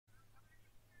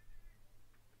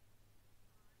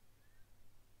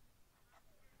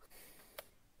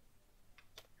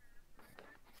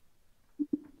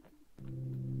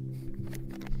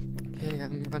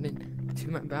running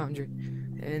to my boundary.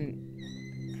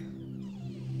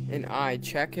 And I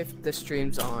check if the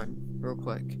stream's on real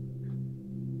quick.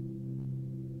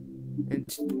 And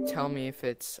tell me if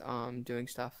it's doing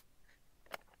stuff.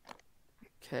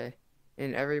 Okay.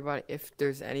 And everybody, if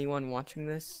there's anyone watching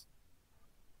this,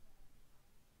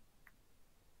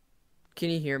 can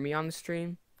you hear me on the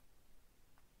stream?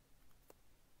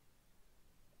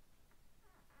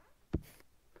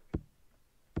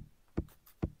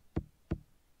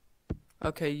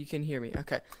 Okay, you can hear me.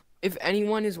 Okay. If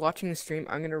anyone is watching the stream,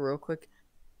 I'm gonna real quick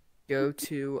go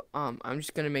to I'm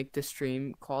just gonna make the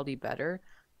stream quality better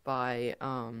by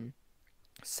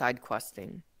side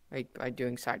questing, like by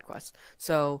doing side quests.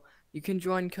 So you can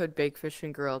join Code Bakefish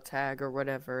and Gorilla Tag or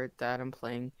whatever that I'm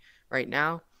playing right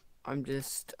now. I'm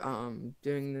just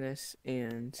doing this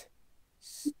and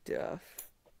stuff.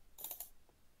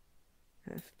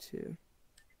 Have to.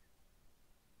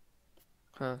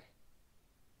 Huh.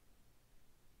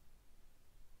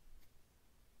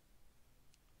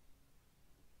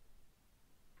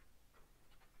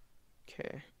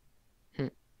 Okay.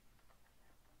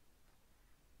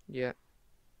 Yeah.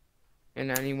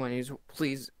 And anyone who's,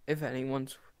 please, if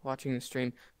anyone's watching the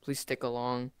stream, please stick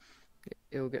along.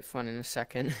 It'll get fun in a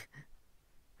second.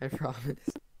 I promise.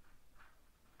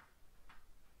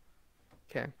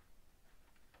 Okay.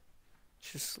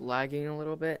 Just lagging a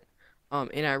little bit.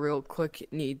 And I real quick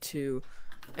need to,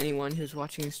 anyone who's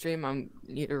watching the stream,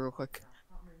 need a real quick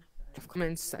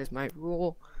comments. That is my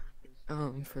rule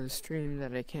for the stream,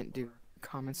 that I can't do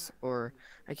comments, or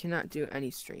I cannot do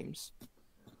any streams.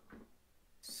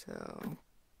 So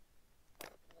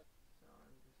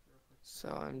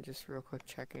I'm just real quick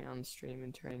checking on the stream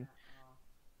and turning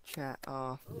chat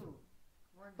off.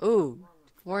 Ooh,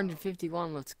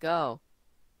 451, let's go.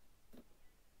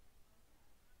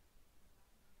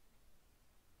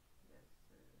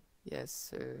 Yes,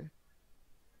 sir.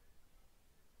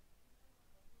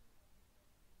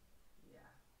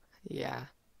 Yeah.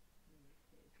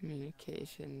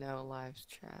 Communication, no live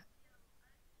chat.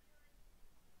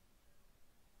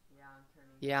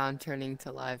 Yeah, I'm turning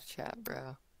to live chat,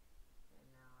 bro.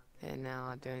 Okay, now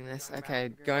I'm doing this. Okay,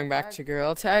 going back to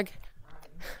Gorilla Tag.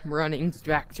 I'm running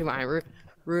back to my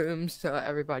room, so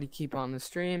everybody keep on the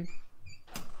stream.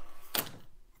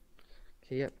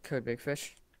 Okay, yep, Code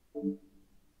Bakefish.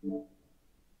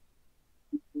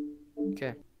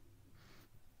 Okay.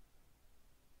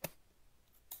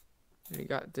 I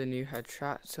got the new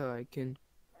headshot, so I can...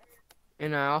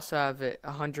 And I also have it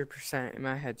 100%, and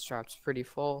my headshot's pretty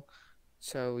full,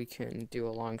 so we can do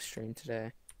a long stream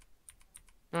today.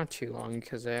 Not too long,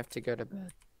 because I have to go to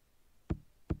bed.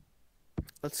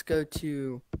 Let's go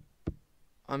to...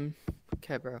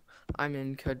 Okay, bro. I'm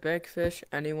in Code Bakefish.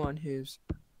 Anyone who's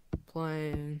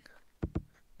playing...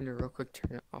 I'm gonna real quick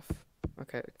turn it off.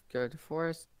 Okay, go to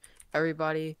Forest.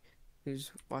 Everybody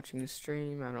who's watching the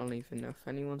stream, I don't even know if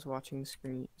anyone's watching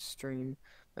the stream.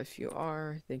 But if you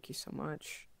are, thank you so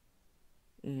much.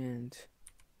 And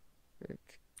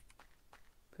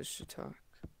push to talk.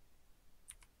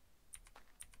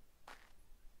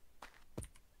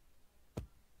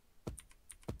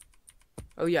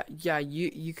 Oh yeah,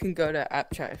 you can go to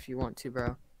app chat if you want to,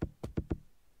 bro.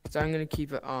 So I'm gonna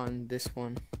keep it on this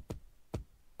one.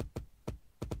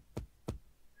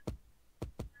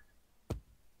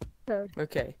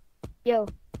 Okay. Yo,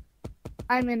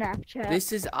 I'm in app chat.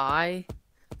 This is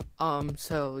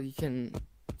so you can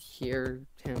hear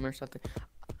him or something.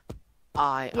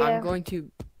 I'm going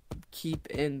to keep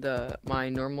in my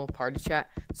normal party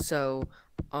chat, so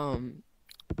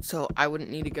I wouldn't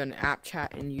need to go to app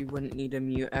chat, and you wouldn't need to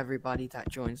mute everybody that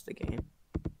joins the game.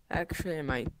 Actually, I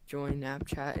might join app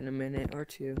chat in a minute or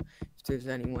two if there's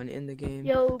anyone in the game.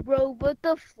 Yo, bro, with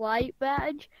the flight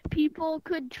badge, people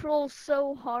could troll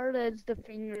so hard as the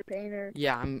finger painter.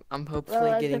 Yeah, I'm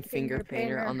hopefully getting finger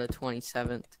painter on the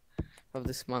 27th of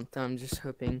this month. I'm just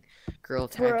hoping Girl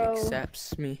Tag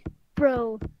accepts me.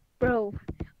 Bro,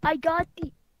 I got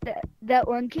that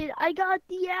one kid. I got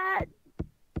the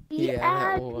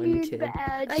that one kid.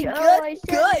 Badge. I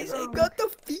got the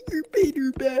finger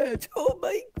painter badge. Oh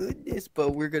my goodness!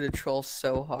 But we're gonna troll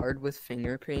so hard with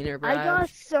finger painter badge. I got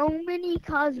so many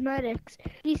cosmetics.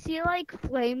 Do you see like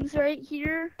flames right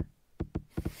here?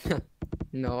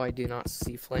 No, I do not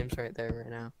see flames right there right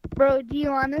now. Bro, do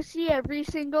you want to see every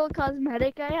single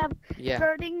cosmetic I have? Yeah.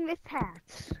 Starting with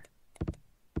hats.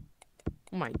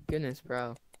 Oh my goodness,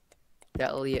 bro. The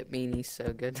Elliot beanie's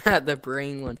so good. The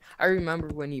brain one. I remember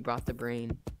when you bought the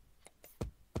brain.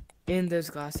 And those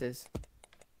glasses.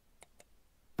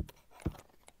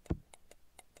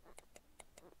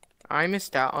 I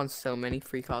missed out on so many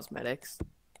free cosmetics.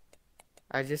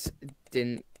 I just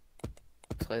didn't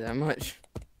play that much.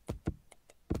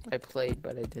 I played,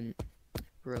 but I didn't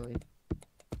really.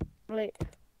 Wait.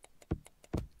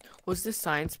 Was the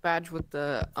science badge with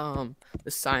the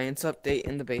science update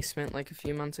in the basement like a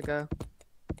few months ago?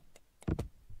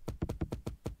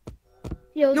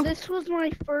 Yo, No. this was my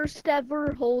first ever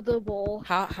holdable.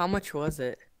 How much was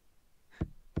it?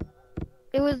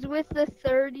 It was with the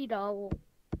 $30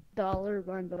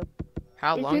 bundle.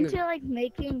 How long Isn't it like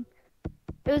making?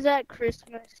 It was at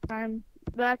Christmas time.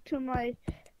 Back to my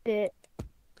bit.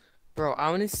 Bro, I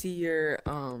want to see your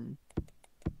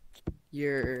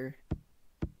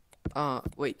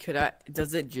wait, could I,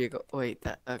 does it jiggle? Wait,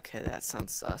 that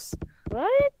sounds sus.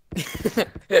 What?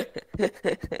 Why'd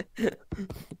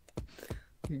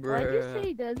you Bruh.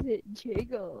 say does it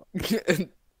jiggle?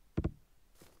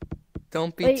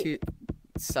 Don't be Wait. too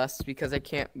sus because I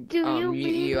can't Do you mute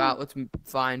you mean- out with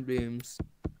fine booms.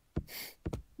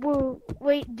 Well,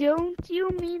 wait, don't you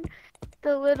mean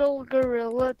the little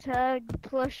gorilla tag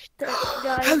plush guy?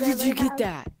 How that did you I get have?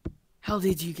 that? How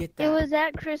did you get that? It was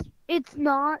at Chris. It's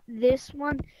not this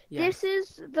one. Yes. This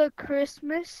is the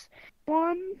Christmas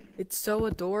one. It's so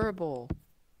adorable.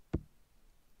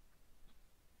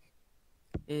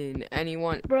 And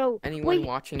anyone Bro, wait,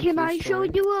 watching can True I show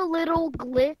Story- you a little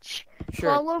glitch? Sure.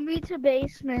 Follow me to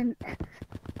basement.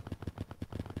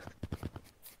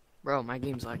 Bro, my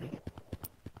game's lagging.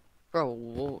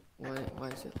 Bro, why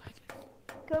is it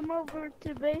lagging? Come over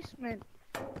to basement.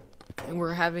 And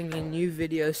we're having a new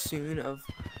video soon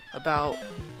about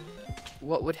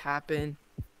what would happen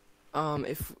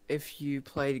if you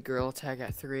played Girl Tag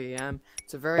at 3 a.m.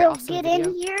 It's a very Bro, awesome get video.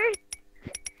 in here.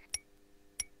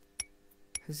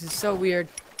 This is so weird.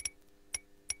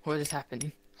 What is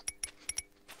happening?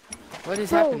 What is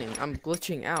Bro. happening? I'm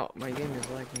glitching out. My game is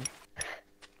lagging.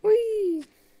 Whee!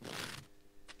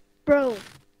 Bro,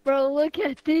 look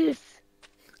at this.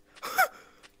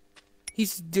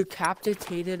 He's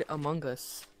decapitated Among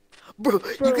Us. Bro,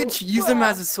 you Bro, could use him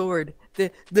as a sword.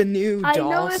 The new I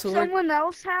doll know if sword. someone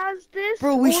else has this.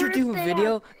 Bro, we or should if do a they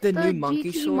video. have The the new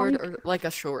monkey GT sword, monkey- or like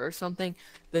a short or something.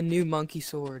 The new monkey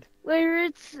sword. Where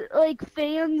it's like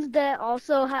fans that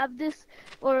also have this,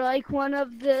 or like one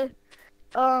of the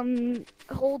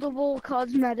holdable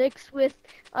cosmetics with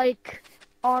like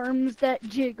arms that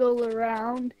jiggle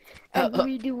around, and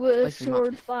we do a like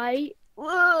sword fight.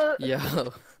 Whoa.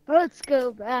 Yo. Let's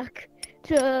go back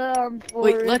to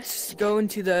Wait, forest. let's go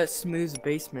into the smooth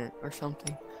basement or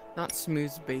something. Not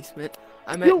smooth basement.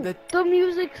 I Yo, meant the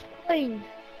music's playing.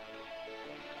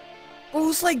 Oh,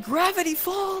 it's like Gravity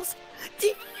Falls.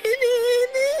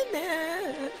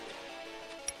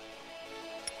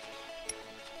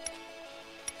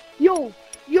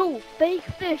 Yo, fake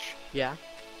fish. Yeah.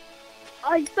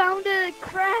 I found a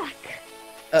crack.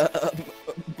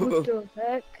 What the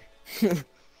heck?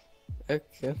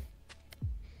 Okay.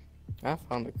 I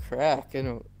found a crack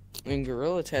in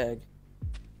Gorilla Tag.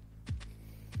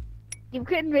 You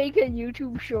can make a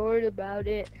YouTube short about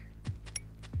it.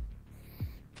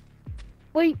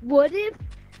 Wait, what if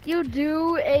you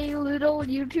do a little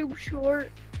YouTube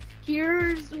short?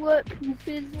 Here's what poop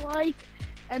is like,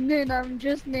 and then I'm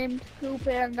just named Poop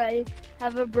and I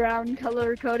have a brown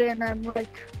color code and I'm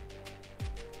like,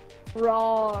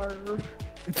 rawr.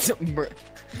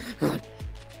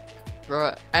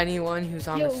 Bro, anyone who's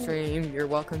on the Yo. stream, you're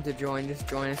welcome to join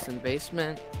us in the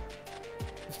basement.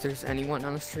 If there's anyone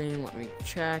on the stream, let me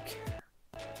check.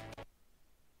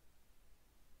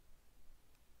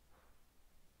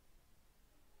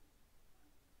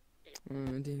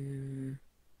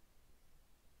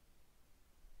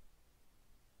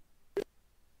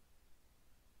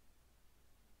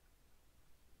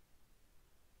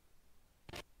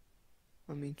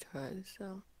 Let me try this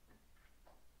out.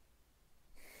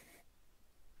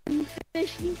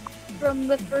 Fishy from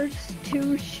the first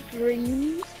two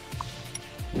streams.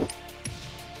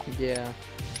 Yeah.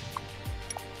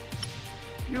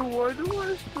 Yo, why do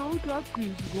I still got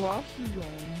these glasses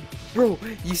on? Bro,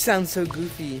 you sound so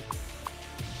goofy.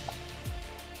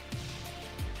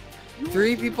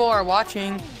 3 people are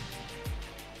watching.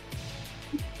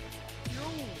 Yo,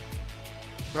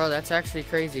 Bro, that's actually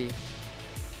crazy.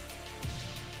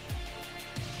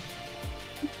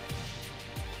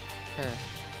 Okay.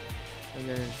 I'm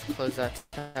gonna just close that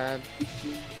tab.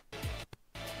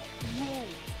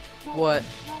 bro, What?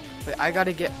 Wait, I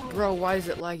gotta get. Bro, why is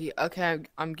it laggy? Okay,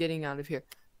 I'm getting out of here.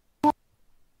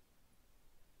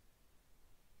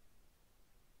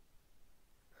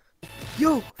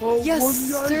 Yo! Oh, Yes,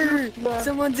 one guy sir! just left.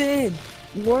 Someone's in!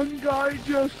 One guy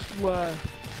just left.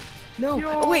 No!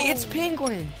 Yo! Oh, wait, it's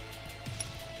Penguin!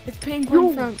 It's Penguin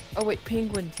Yo! from. Oh, wait,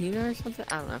 Penguin Tina or something?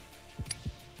 I don't know.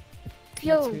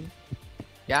 Yo. Tune.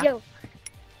 Yeah? Yo.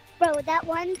 Bro, that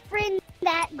one friend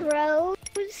that grows.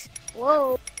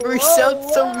 Whoa. Bro, you whoa, sound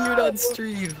so whoa. weird on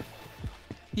stream.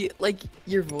 Like,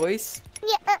 your voice?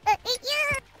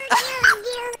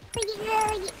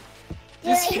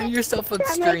 Just hear yourself on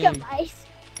I'm like a stream. mice.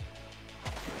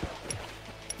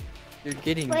 You're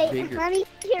getting Wait, bigger. let me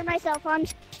hear myself on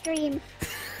stream.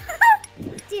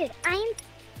 Dude, I'm.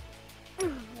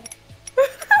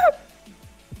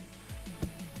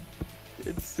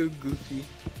 It's so goofy.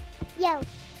 Yo.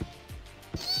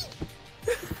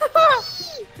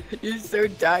 You're so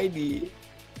tiny.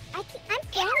 I'm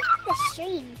playing the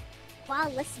stream while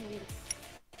listening.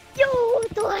 Yo, what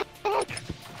the heck?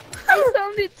 I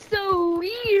sounded so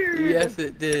weird. Yes,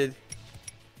 it did.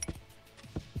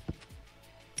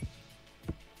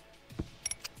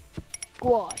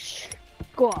 Squash,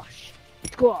 squash,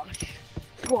 squash,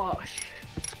 squash,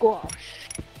 squash,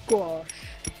 squash,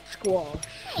 squash,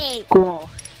 Hey, squash,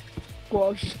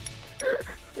 squash.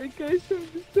 That guy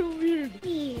sounded so weird.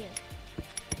 here.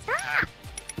 Stop!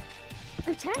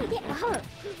 I'm trying to get up.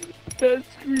 That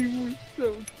scream was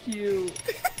so cute.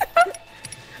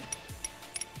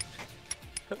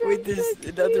 Wait, there's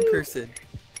another person.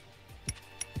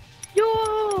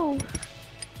 Yo!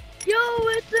 Yo,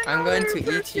 it's I'm going another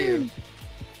to eat you. person.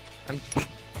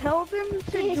 Tell them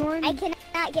to join. I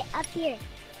cannot get up here.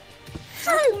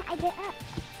 How can I get up?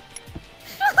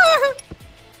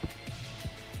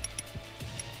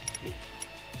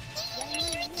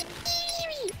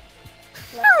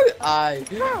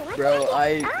 Bro,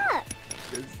 I. Up.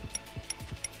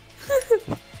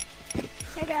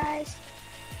 Hey guys.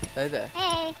 Hi there.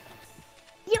 Hey.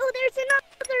 Yo, there's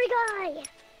another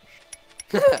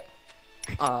guy.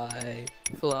 I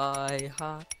fly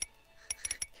high.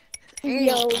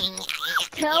 Yo,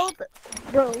 Tell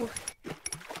bro.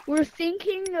 We're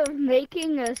thinking of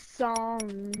making a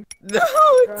song. No,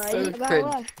 it's Right, so about cringe.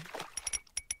 what?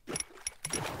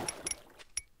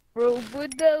 Bro,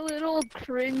 put that little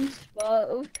cringe spot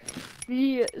of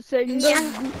me saying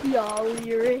those goofy all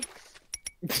lyrics.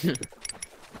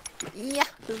 Yeah.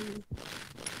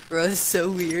 Bro, it's so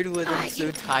weird when I'm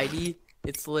so tiny.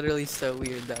 It's literally so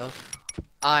weird though.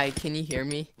 Can you hear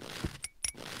me?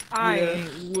 I Yeah.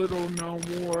 ain't little no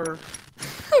more.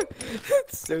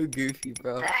 It's so goofy,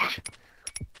 bro.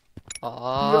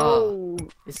 Aww. Yo,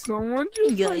 It's someone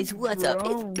Hey just guys, like, what's up? It's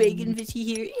groaned. Bacon Fishy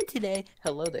here, and today,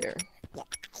 hello there.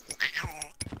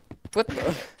 What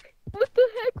the? What the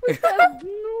heck was that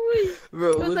noise? Bro,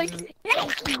 It was what like, is-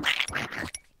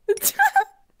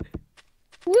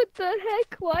 what the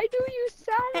heck? Why do you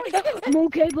sound like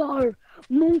monkey bar,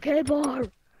 monkey bar,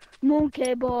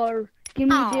 monkey bar? Give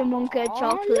me the monkey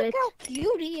chocolate. Look how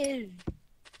cute he is.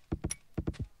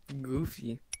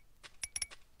 Goofy.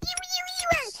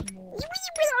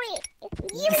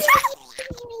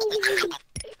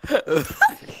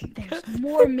 There's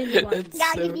more mini ones.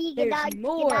 That's so- There's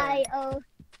more.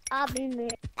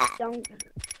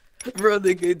 Bro,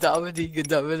 the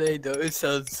Gadamine it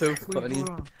sounds so Wait, funny hold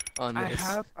on. on I this.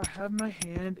 have my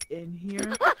hand in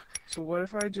here. So what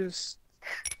if I just?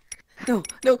 No,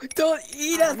 don't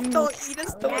eat us! Don't eat us! Don't eat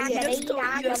us! Don't eat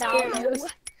us! Don't eat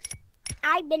us!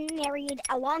 I've been married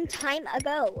a long time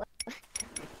ago.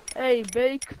 Hey,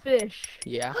 bake fish.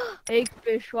 Yeah. Bake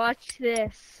fish. Watch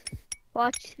this.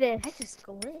 Watch this. That's a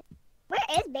split. Where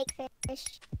is Big Fish?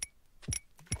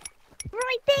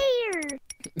 Right there.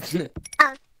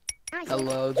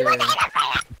 Hello there.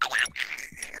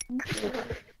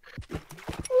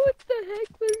 What the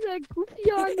heck was that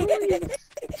goofy on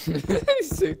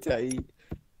noise? So tight.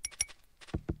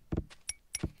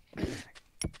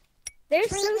 They're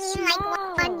Treat so me like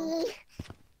small. money.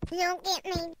 Don't get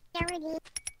me dirty.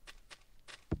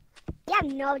 You have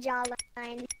no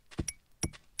jawline.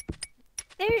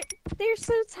 They're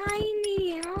so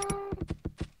tiny. Oh.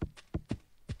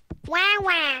 Wah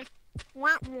wah.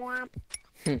 Womp womp.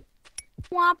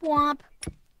 Womp womp.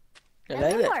 I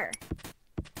like it. More.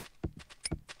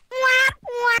 Womp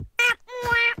womp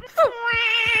womp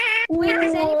womp. Wait,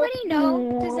 does anybody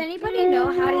know? Does anybody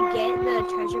know how to get the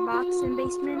treasure box in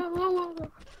basement?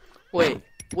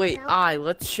 Wait, No.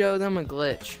 let's show them a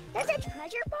glitch. There's a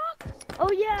treasure box? Oh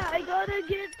yeah, I gotta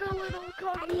get the little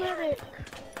cosmetic.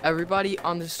 Everybody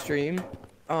on the stream,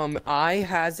 I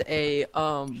has a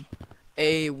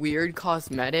weird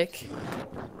cosmetic.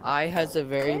 I has a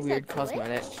very There's a weird glitch?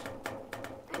 cosmetic.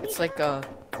 I It's mean, like a,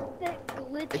 That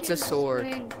glitch It's a in the sword.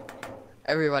 screen.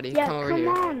 everybody Yeah, come over come here.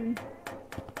 on.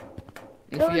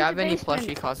 If Go you in have the any basement.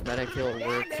 plushie cosmetic, it'll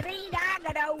work.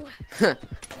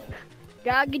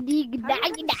 Gaggedy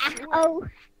gaggedy. Oh.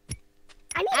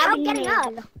 I need help getting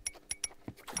up.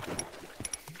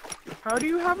 How do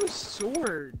you have a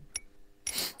sword?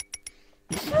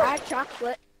 Hot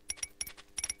chocolate.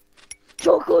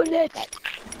 Chocolate.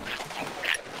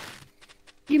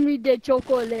 Give me the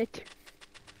chocolate.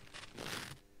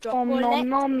 Nom nom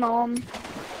nom nom.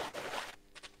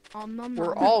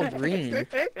 We're all green.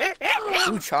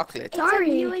 Ooh, chocolate.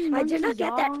 Sorry, I did not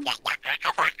get that.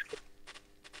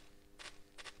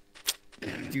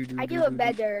 I do it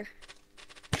better.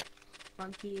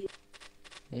 Monkey.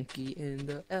 Monkey in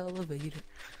the elevator.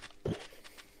 Hold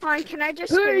on, can I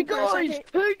just Hey scream for a guys, second?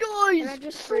 hey Can I guys,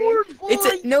 just scream? sword It's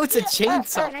fight. a no. It's a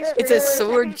chainsaw. Can I It's a scream?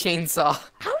 sword chainsaw.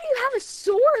 How do you have a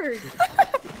sword?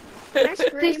 Can I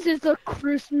scream? This is a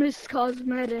Christmas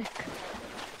cosmetic.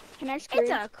 Can I scream?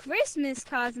 It's a Christmas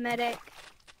cosmetic.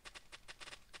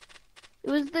 It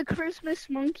was the Christmas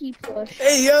monkey plush.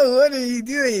 Hey yo, what are you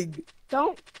doing?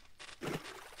 Don't.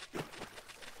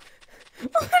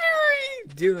 What are you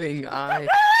doing?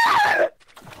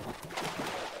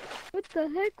 What the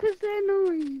heck was that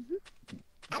noise?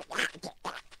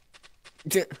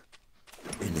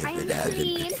 I am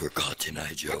clean. Forgotten,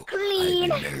 Joe.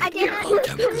 Clean. I did not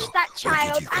touch that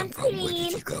child. I'm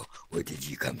clean. Where did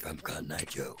you come from, Cotton Eye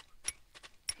Joe?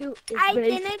 Who is I this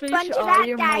didn't fish? punch I that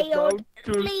am child. about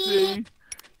to Please.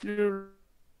 say Your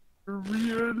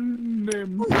real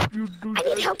name. You do I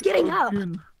need help getting up.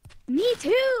 again. Me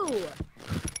too.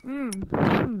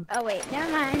 Oh wait,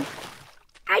 never mind.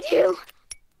 I do.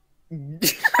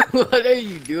 What are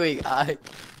you doing? I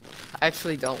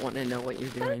actually don't want to know what you're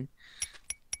doing.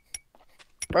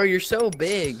 Bro, you're so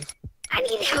big. I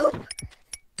need help.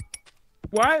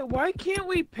 Why can't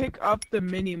we pick up the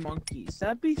mini monkeys?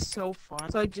 That'd be so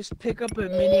fun. So like just pick up a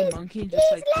mini monkey and just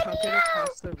like Please let tuck me it out.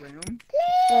 across the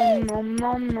room. nom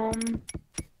nom nom.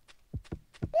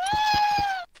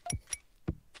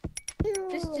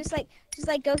 Just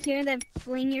like go here and then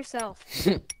fling yourself.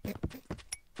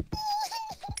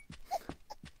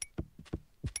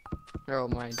 Oh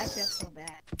my. I feel so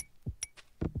bad.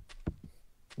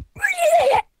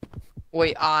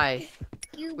 Wait,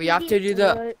 we have to do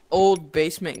the What? old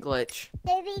basement glitch.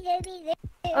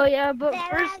 Oh yeah, but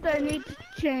first I need to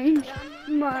change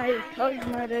my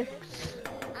cosmetics.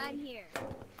 I'm here.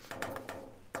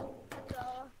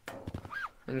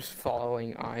 I'm just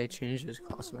following I change his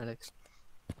cosmetics.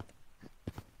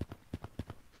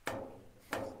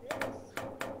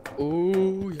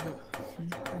 Oh yeah.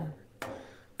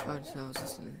 I was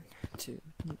listening to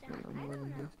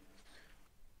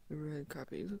the red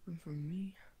carpet. You looking for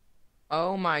me?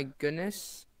 Oh my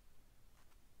goodness.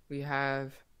 We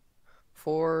have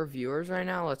 4 viewers right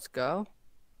now. Let's go.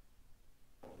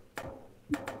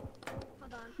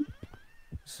 Hold on.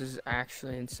 This is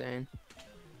actually insane.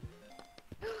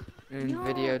 And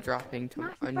video dropping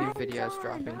tomorrow. A new video is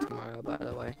dropping tomorrow, by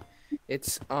the way.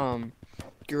 It's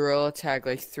Gorilla Tag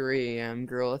like 3 a.m.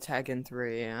 Gorilla Tag in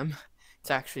 3 a.m. It's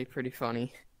actually pretty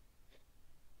funny.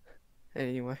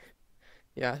 Anyway,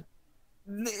 yeah.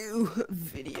 New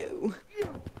video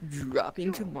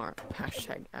dropping tomorrow.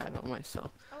 Hashtag ad on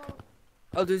myself.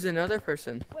 Oh, there's another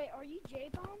person. Wait, are you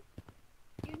J-Bomb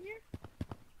Junior?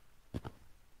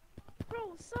 Bro,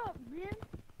 what's up, man?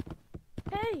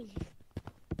 Hey.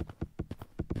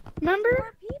 Remember?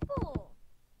 More people.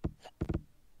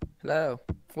 Hello.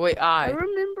 Wait, I I.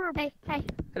 remember. Hey.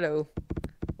 Hello.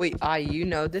 Wait, you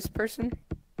know this person?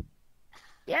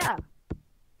 Yeah.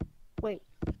 Wait.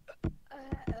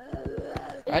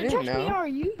 I didn't Me, know. are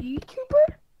you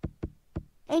YouTuber?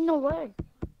 Ain't no way.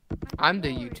 I'm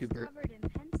the Floor is YouTuber. covered in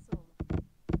pencil.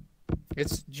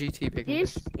 It's GT Big.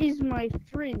 This is my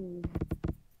friend.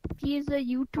 He is a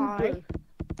YouTuber.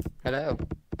 Hello.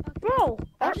 Bro,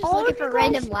 I'm are just all looking of for you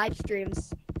random guys- live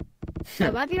streams.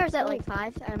 So my viewers at like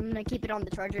 5. I'm gonna keep it on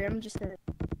the charger. I'm just gonna.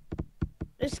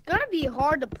 It's gonna be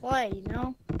hard to play, you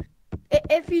know.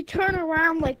 If you turn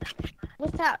around like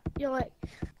without, you're like,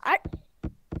 I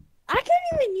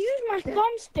can't even use my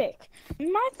thumbstick.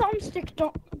 My thumbsticks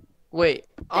don't. Wait.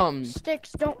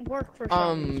 Sticks don't work for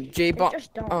some reason. They J-Bomb.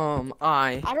 just don't.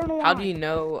 I. I don't know why. How do you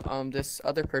know this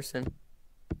other person?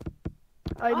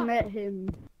 I met him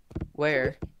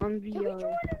Where? on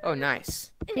VR Oh,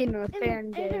 nice. in a fan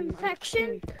an game. I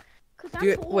infection? think.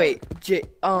 Wait,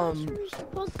 What are we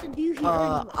supposed to do here?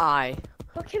 anyway?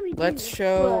 What can we do? let's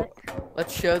show What?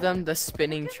 let's show them the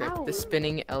spinning Get trick, out. the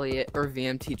spinning Elliot or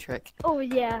VMT trick. Oh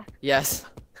yeah, Yes.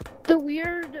 the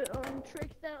weird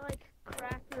trick that like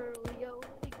Cracker Leo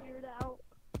figured out.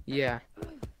 Yeah.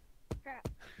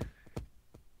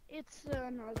 It's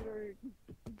another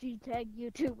G-Tag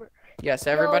YouTuber. Yes,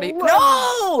 everybody. Yo,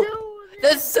 No! Dude,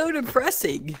 That's so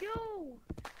depressing. Yo,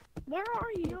 where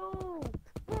are you? Yo,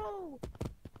 bro,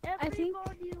 I think-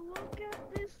 everybody look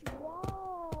at this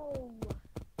wall.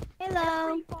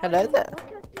 Hello there.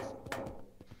 Look at this.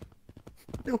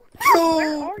 No.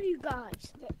 Where are you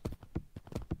guys?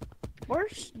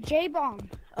 Where's J-Bomb?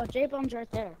 Oh, J-Bomb's right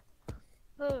there.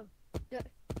 Oh.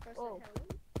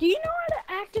 Do you know how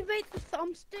to activate the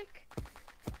thumbstick?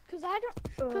 Cause I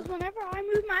don't. Cause whenever I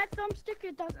move my thumbstick,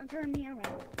 it doesn't turn me around.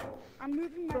 I'm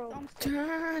moving my thumbstick.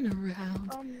 Turn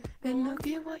around and look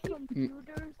at what you.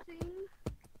 Computer thing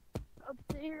up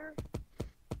there,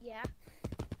 Yeah.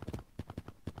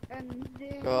 and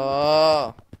then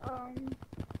Oh.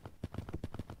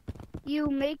 you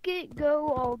make it go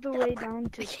all the way down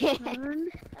to turn,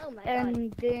 Oh my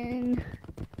and then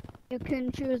you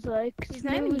can choose like He's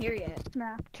not even snooze, here yet.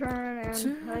 snap, turn,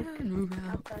 and like Turn how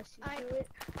around. fast you I- do it.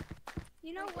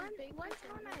 You know, one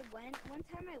time I went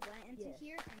into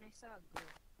here and I saw a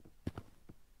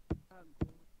ghoul.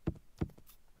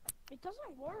 It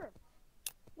doesn't work.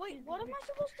 Wait, what am I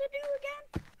supposed to do again?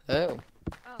 Oh.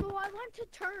 So I went to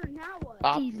turn. Now what?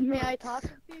 Bop. These May I nuts. talk?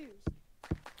 Confused.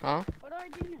 Huh? What do I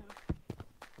do now?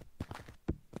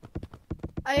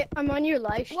 I'm on your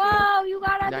live stream. Whoa, you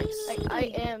got a Nice. beanie! I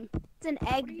am. It's an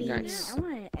egg beanie. Nice. I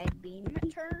want an egg beanie. I'm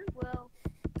at turn. Well,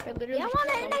 I literally. Yeah, I want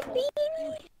an egg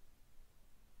beanie.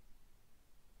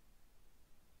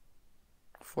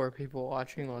 4 people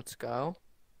watching. Let's go.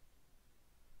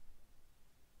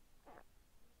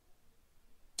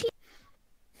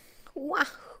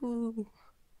 Wahoo!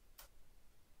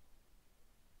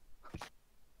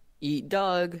 Eat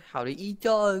Doug. How to eat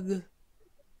Doug.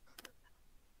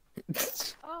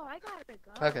 Oh, I gotta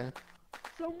go. Okay.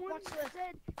 Someone Watch this.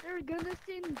 said they're gonna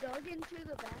send Doug into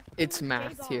the bathroom. It's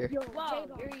math here. Yo, Whoa,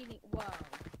 J-Bomb. you're eating. Whoa.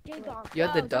 J-Bomb. You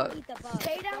had the Whoa, Doug. don't eat the bug.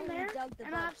 Stay down Don't there, eat Doug the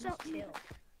and bug. I have He's something chill.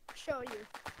 Show you.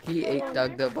 He ate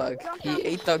Doug the bug. Jump He down.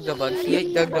 ate Doug the bug. He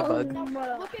ate Doug the bug. Look at me.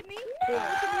 Look at me.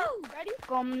 Ready?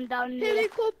 come down here.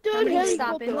 Helicopter. Somebody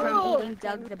stop him helicopter. from eating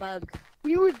Doug the bug.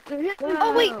 You would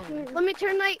Oh wait, let me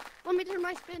turn my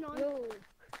spin on.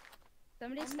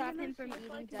 Somebody stop him from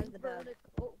eating Doug the bug.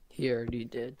 He already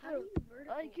did. How do you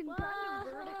vertical? I can Whoa. kind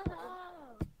of vertical.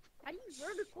 How do you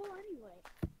vertical anyway?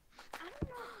 I don't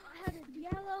know how to do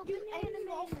Yellow do banana any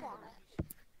wall man.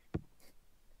 fly.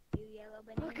 You yellow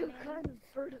Look banana at man. kind of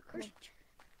vertical.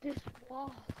 This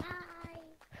wall. Hi.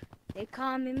 They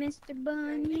call me Mr. Thank you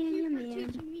Banana for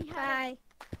Man. teaching me how to Hi.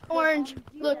 Orange,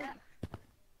 look.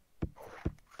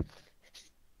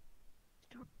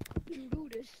 Do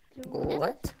this.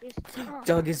 What? This time.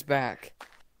 Doug is back.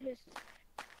 This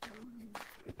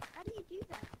How do you do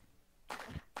that?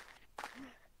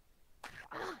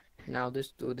 Now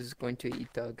this dude is going to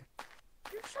eat Doug.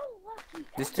 You're so lucky.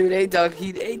 This dude ate Doug. He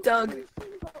ate Doug.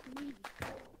 Everything but me.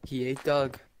 He ate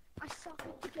Doug. I suck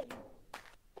at the game.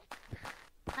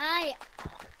 Hi.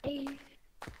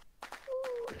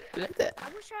 Look at that. I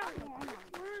wish I was on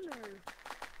a learner.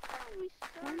 we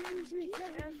started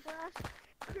this last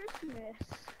Christmas.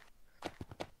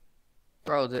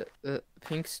 Bro, the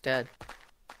pink's dead.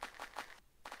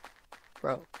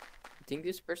 Bro, I think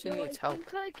this person Yo, needs I help.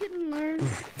 think I can learn.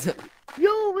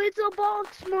 Yo, it's a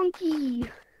box monkey.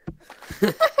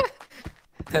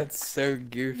 That's so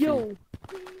goofy. Yo,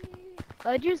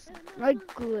 I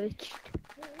glitched.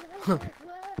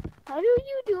 How do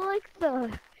you do like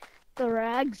the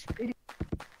rags?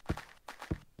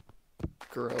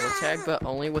 Gorilla tag, but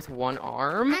only with one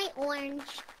arm? Hi,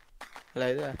 Orange.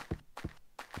 Like that.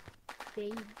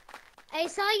 I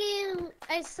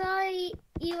saw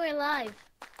you were live.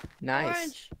 Nice.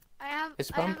 Orange, I It's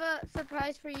have Bump. a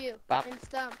surprise for you. Bop. And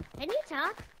Stump. Can you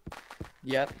talk?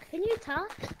 Yep. Can you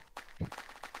talk?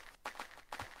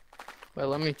 Well,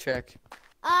 let me check.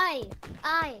 I.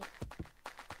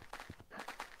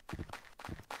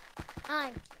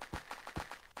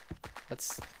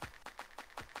 That's.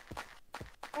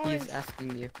 Orange. He's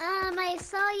asking you. I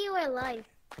saw you were live.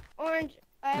 Orange,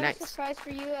 I have Nice. a surprise for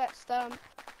you at Stump.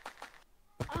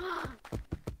 Ah.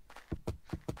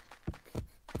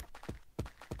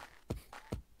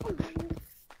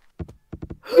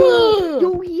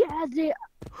 Yo, he has it.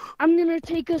 I'm gonna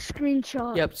take a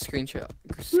screenshot. Yep, screenshot.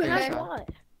 You have Screenshot. what?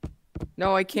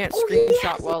 No, I can't Oh, he screenshot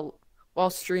has it. while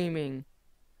streaming.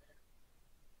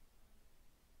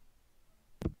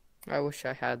 I wish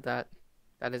I had that.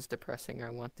 That is depressing. I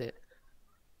want it.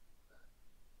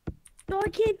 No, I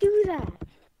can't do that.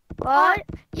 What?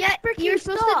 Yeah, you're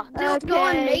supposed to just go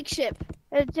on Okay. makeshift.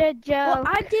 It's a joke.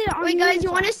 I did it on Wait, guys,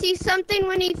 you want to see something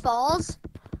when he falls?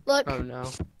 Look, Oh no.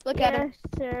 look at him. Yes,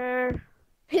 sir.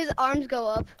 His arms go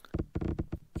up.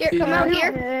 Here, come Yeah. out here.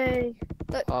 Okay.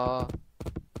 They're up.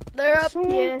 Yes,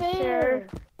 sir.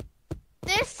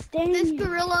 This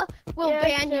gorilla will Yes,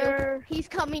 ban sir. you. He's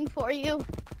coming for you.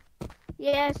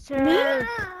 Yes, sir.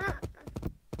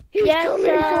 He's Yes, coming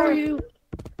sir. for you.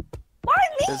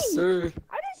 Yes, sir.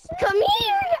 I just said. Come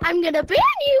here. I'm gonna ban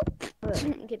you.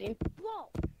 I'm kidding. Whoa.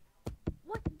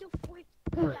 What the frick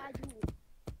did I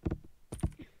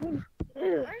do?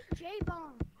 Where's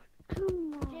J-Bomb?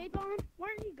 J-Bomb,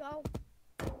 where did he go?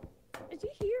 Is he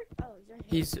here? Oh, he's right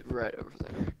here. He's right over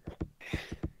there.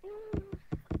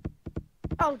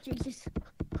 Oh, Jesus.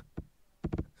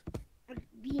 I'm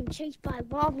being chased by a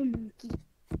lava monkey.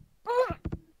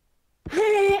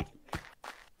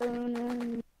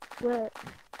 What?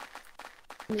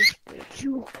 Mr.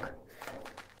 Juke.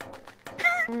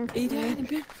 It hadn't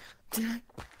been.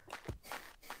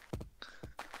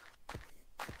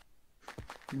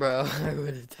 Bro, I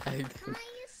would have tagged him.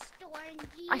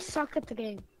 I suck at the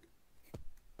game.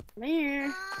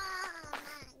 Man.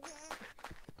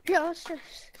 Yeah, let's just.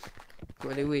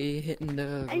 What are we hitting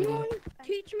the? Anyone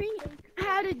teach me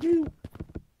how to do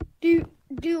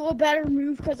a better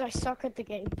move because I suck at the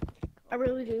game. I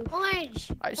really do.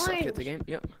 Orange. I suck at the game.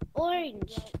 Yep.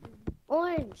 Orange.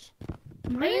 Orange.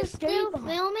 Are you Where's still J-Bomb?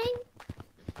 filming?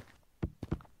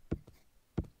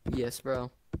 Yes, bro.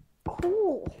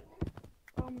 Cool.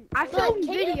 I But filmed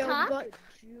can you video, talk? but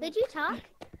Did you talk?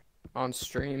 On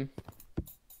stream.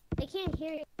 I can't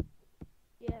hear you.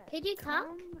 yeah. Did you talk?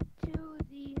 To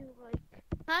the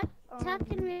Talk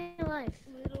in real life.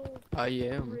 little I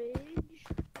am. bridge.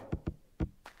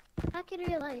 Talk in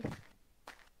real life.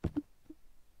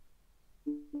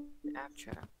 App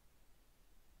chat.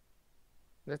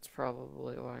 That's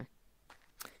probably why.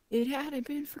 It hadn't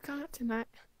been forgotten.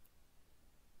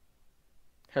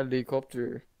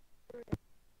 Helicopter.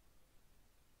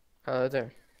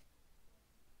 There.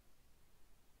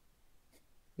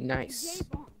 Nice.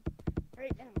 J-Bomb.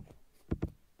 Right now.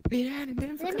 It hadn't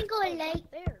been Let me forgotten. go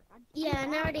like. There. Yeah,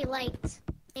 and I already liked.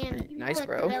 And Nice, click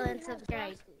bro. the bell and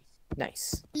subscribe.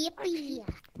 Nice. Yippee.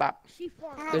 Bop. She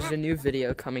far. There's a new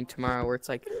video coming tomorrow where it's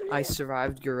like I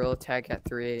survived gorilla tag at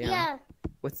 3 a.m. Yeah,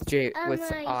 with I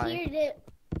I. heard it.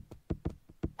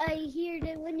 I heard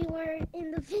it when you were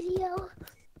in the video.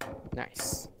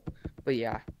 Nice. But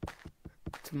yeah.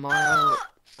 Tomorrow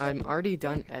I'm already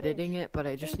done editing it, but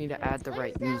I just need to add the What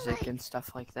right is that music like? and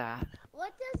stuff like that.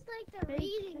 What does like the Big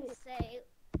reading say?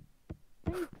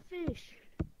 Big fish.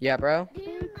 Yeah, bro? Do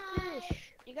Big not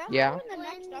fish. You guys Yeah. know when the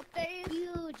next When update is?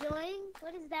 you join?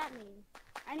 What does that mean?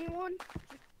 Anyone?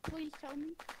 Just please tell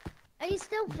me. Are you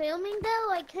still filming though?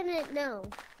 I couldn't know.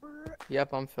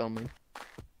 Yep, I'm filming.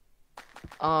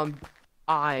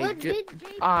 I What ju- vid-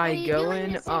 I are you go doing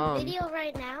in, the same video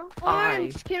right now? I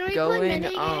Orange, can we go play in,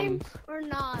 mini games or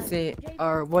not?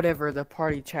 or whatever, the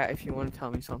party chat if you want to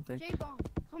tell me something. J-Bomb,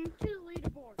 come to the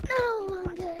leaderboard. No,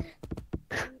 I'm good.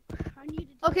 I need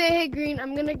to. Okay, hey Green,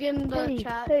 I'm gonna get in the Hey,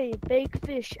 chat. hey, big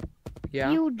fish. Yeah?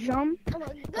 You jump Come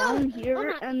on, down go.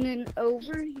 here Come on. and then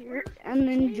over here and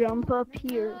then jump up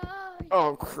here.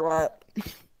 Oh, crap.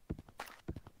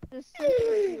 Where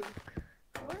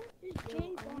is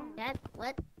J-Bomb? That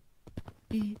what?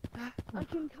 I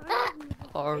can kind of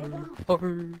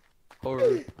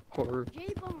Horror.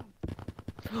 J-Bomb.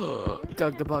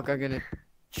 Doug the Bug, I'm gonna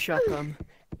chuck him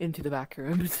into the back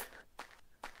rooms.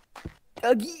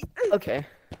 Dougie! Okay.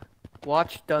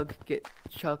 Watch Doug get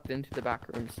chucked into the back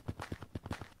rooms.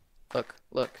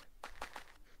 Look.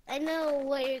 I know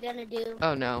what you're gonna do.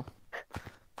 Oh no.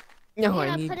 No,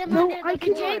 Yeah, I need. put him No, under I the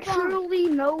can door. truly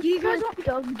know Do you guys clip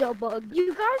Doug the Bug. You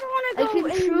guys I want to can go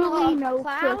in truly know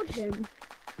clouds? him.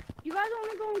 You guys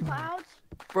want to go in clouds?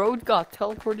 Bro got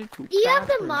teleported to. Do you have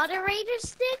the bathrooms. moderator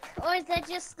stick, or is that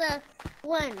just the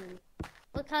one?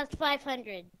 What costs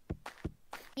 500?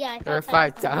 Yeah, I thought Or that was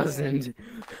 5,000.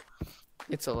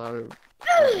 It's a lot of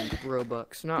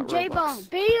Robux, not J-Bomb, Robux.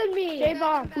 ban me.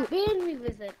 J-Bomb, ban me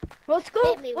with it. let's go.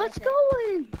 Hit me Let's with go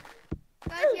in.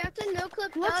 Guys, you have to no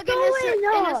clip Let's Doug go in in, a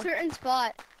yeah. certain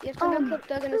spot. You have to no clip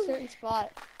Doug in a certain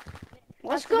spot.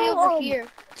 Let's Has to be go over here. to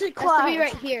Has to be clouds.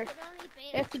 right here. It only You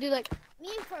banned have to do like, me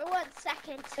for 1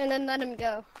 second. and then let him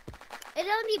go. It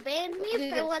only banned Do me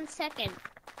for this. 1 second.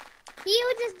 He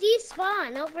would just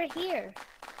despawn over here.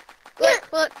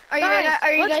 Look, are you ready?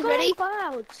 Are you Let's guys go ready? in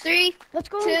clouds. 3, Let's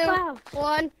go 2, in clouds.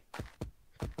 1.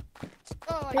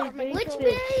 Oh, I got my Big Which fish.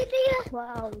 video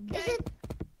Clouds. is it?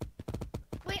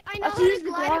 Wait, I know Let's how use to the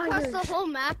glide across gliders. the whole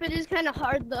map. It is kind of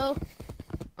hard though. Which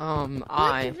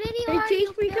video They are teach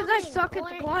you me 'cause I filming? suck at the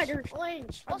Orange, gliders.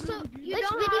 Orange. Also, you Which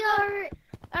don't video have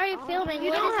are you filming? you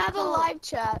What don't is it have a called? live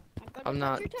chat. I'm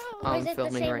not. Or is I'm it the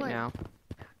filming same right one? now.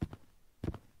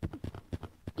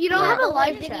 You don't Yeah. have a What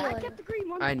live video? chat. I kept the green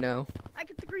one. I know. I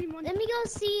kept the green one. Let me go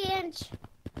see Inch.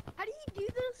 How do you do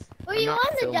this? Were I'm you not on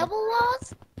the filming. double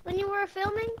walls when you were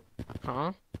filming?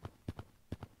 Huh?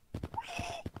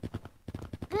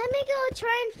 Let me go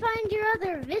try and find your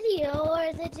other video, or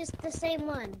is it just the same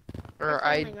one? Or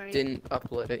I filming right didn't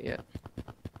upload it yet.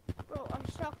 Bro, I'm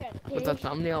stuck at it. But the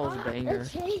thumbnail is banger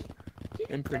Okay.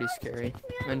 and pretty scary.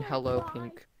 And hello,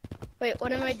 Pink. Wait,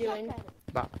 what am I doing?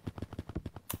 Bop.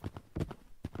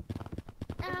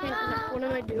 What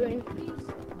am I doing?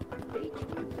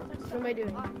 What am I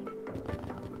doing?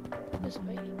 This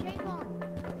way.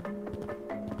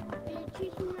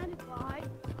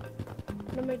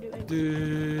 What am I doing?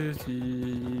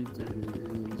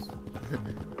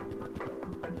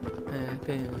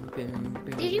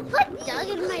 Did you put Doug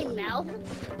in my mouth?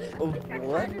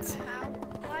 What?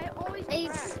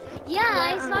 Yeah,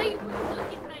 I saw you put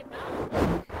Doug in my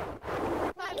mouth.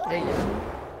 Hey,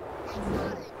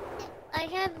 I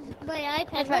have my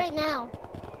iPad right now.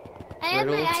 I have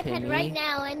my Little iPad Timmy. right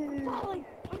now in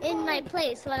my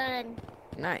place what I'm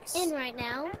nice. in right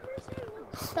now.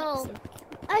 So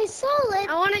I saw it.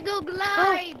 I want to go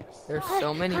glide. There's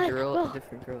so many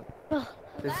different girls.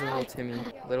 This is little Timmy.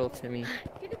 Little Timmy.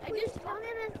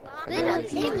 Little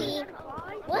Timmy.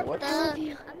 What What?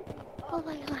 the? Oh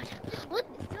my god. What?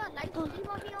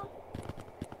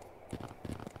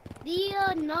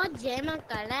 Dio no llama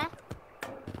cara.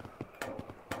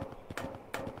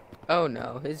 Oh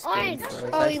no, his game Orange. froze.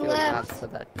 Oh, I he feel bad left. for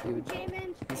that dude.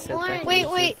 He said Orange. that Wait, he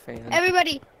was wait. a fan.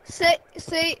 Everybody, say,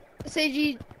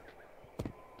 G.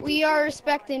 We are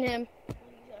respecting him.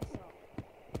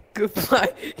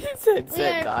 Goodbye. He said We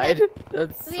are died.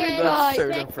 That's we are so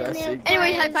respecting depressing. him.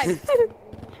 Anyway, high five.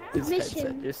 His headset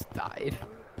Mission. just died.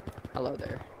 Hello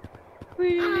there.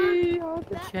 We are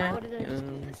the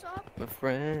champions, my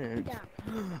friend.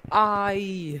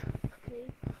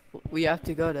 We have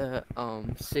to go to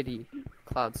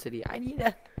Cloud City. I need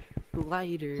a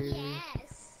lighter.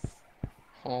 Yes.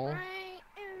 Oh,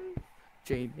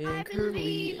 Jaden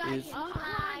Curly is.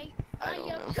 I I don't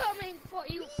know. coming for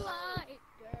you, fly.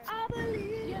 I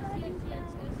believe. Yes.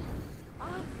 I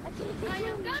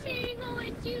am coming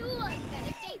with you. I'm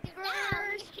gonna take it down.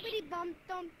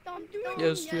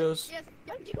 Yes.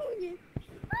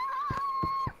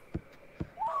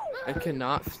 I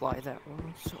cannot fly that well,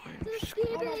 so I'm just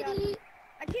Skibidi.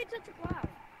 I can't touch a cloud.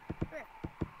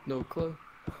 no clue.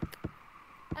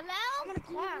 Hello? I'm on a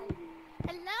cloud.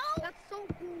 Hello? That's so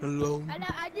cool. Hello.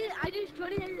 I just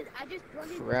joined in.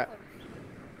 Crap.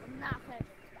 I'm not playing.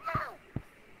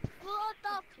 What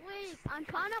the freak? I'm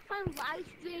trying to find live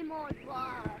stream on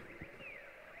vlog.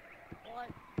 What?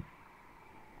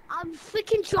 I'm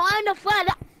freaking trying to find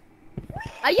out.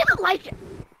 Are you like it?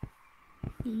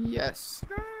 Yes.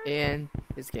 And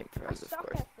his game froze, of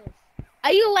course.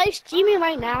 Are you live streaming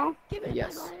right now?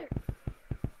 Yes.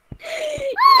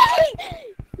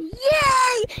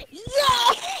 Yay!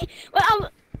 Yay!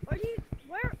 Well, Where do you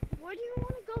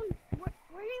want to go?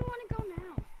 Where do you want to go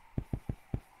now?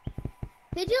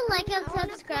 did you like and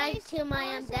subscribe to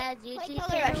my dad's YouTube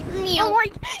channel?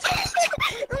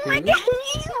 Oh my god!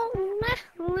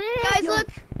 Guys, look!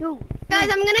 Guys,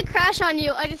 I'm gonna crash on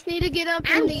you. I just need to get up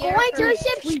in I'm the air. going to first.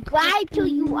 subscribe to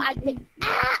you. Are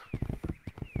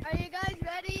you guys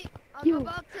ready? I'm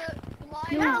about to fly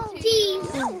No, into jeez.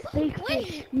 Wait.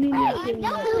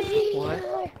 What?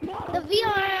 The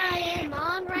VR I am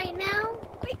on right now.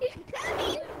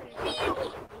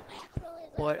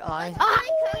 What I?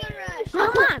 Color Rush. Come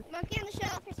on. Monkey on the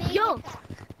Shelf. for saying Yo. that.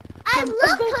 I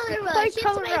love Color Rush. It's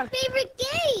Color my Rush. favorite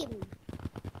game.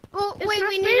 Well, It's wait, my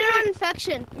we need it on favorite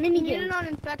infection. We need it on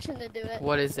infection to do it.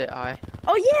 What is it? I?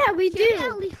 Oh yeah, we do.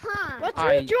 Really fun. Let's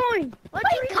I- rejoin. Let's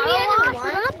Play rejoin. Color Wash.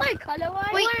 We're gonna play Color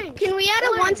Wash. Wait, can we add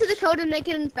a 1 to the code and make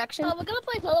it infection? We're gonna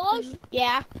play Color Wash.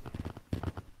 Yeah.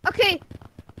 Okay,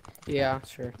 Yeah,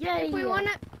 sure. Yeah, if we wanna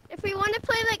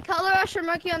play like Color Rush or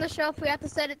Monkey on the Shelf, we have to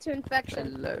set it to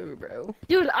infection. Hello, bro.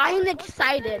 Dude, I'm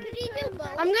excited. Could we do both?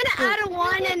 I'm gonna add a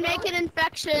 1 and make it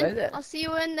infection. Hello. I'll see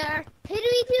you in there. Could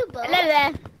we do both?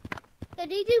 there. Could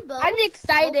we do both? I'm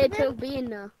excited Both of to be in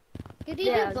there. Could we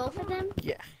Yeah. do both of them?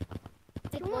 Yeah.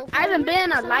 Did both I haven't of them?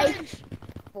 been in a life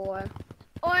before.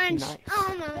 Orange. Nice.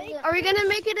 Oh no. Are we gonna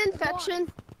make it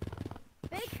infection?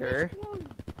 Sure.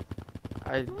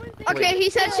 I. Okay, he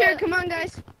said sure. Come on,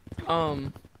 guys.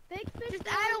 Wait, Just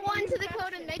add a 1 to the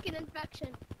code and make it infection.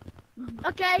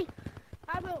 Okay.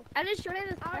 I will. I just showed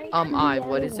it. I.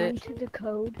 What is it? To the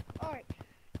code. Alright.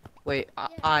 Wait,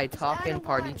 I talk in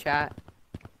party chat.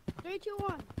 3, 2,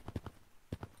 1.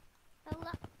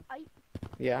 Hello.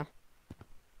 Yeah.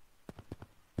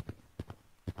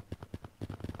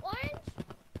 Orange.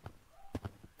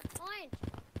 Orange.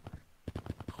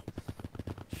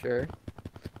 Sure.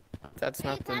 That's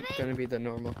not Hey, Daddy? gonna be the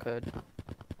normal code.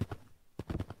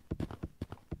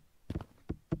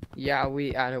 Yeah,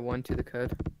 we added 1 to the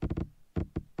code.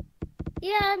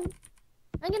 Yeah,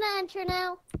 I'm gonna enter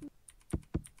now.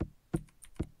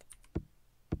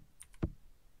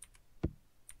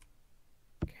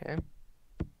 Okay.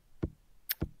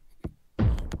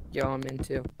 Yo, I'm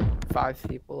into 5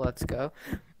 people. Let's go.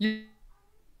 Come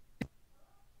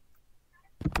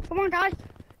on, guys.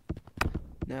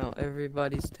 Now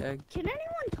everybody's tagged. Can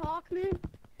anyone talk, man?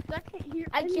 I can't hear.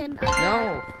 I can.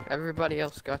 No, everybody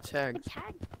else got tagged.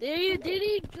 Did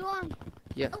he join?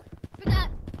 Yeah. Oh, forgot.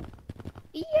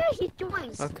 Yeah, he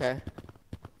joined. Okay.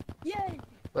 Yay.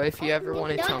 But if you ever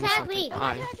want to Don't tell me tag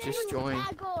something, me. just join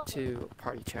to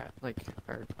party chat,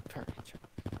 or party chat.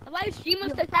 Live stream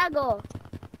us the taggle.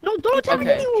 No, don't tell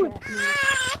Okay. anyone.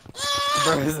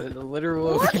 Bro, is it a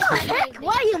literal? What the heck?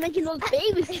 Why are you making those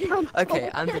babies sound?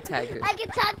 Okay, I'm the tagger. I can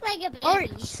talk like a baby.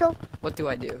 Alright, so What do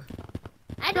I do?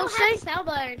 I don't say- have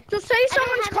a soundboard. so say I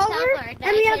someone's don't have a color, soundboard that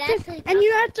and you I have can to, actually and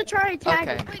you talk have to try to tag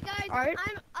Okay. them. Wait, guys, Alright.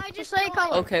 I Just say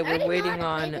color. Okay, I we're already waiting know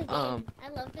how to on play the game. I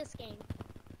love this game.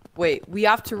 Wait, we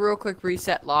have to real quick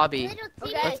reset lobby. Little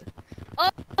Okay. teammates.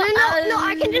 No,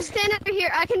 I can just stand over here.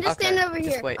 I can just Okay, stand over just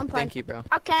here. wait. I'm fine. Thank you, bro.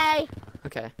 Okay.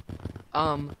 Okay.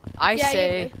 I Yeah,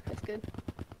 say that's good.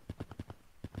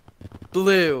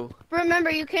 blue. Remember,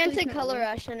 you can't say color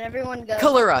rush, and everyone goes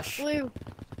Color rush. blue.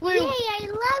 Yay, I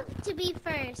love to be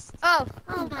first. Oh,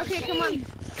 Oh my okay, god. come on.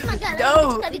 Oh my god.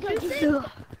 No. I'm just gonna go.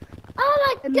 Oh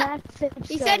my And god. that's it.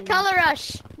 He said color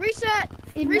rush. Reset.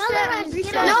 Color Reset. rush,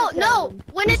 Reset. get No, on. no.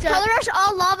 When it's color rush,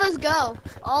 all lavas go.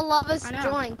 All lavas I know.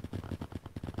 join.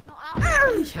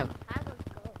 Yeah.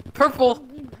 Purple.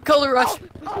 Color rush.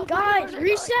 Oh, guys,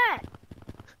 reset.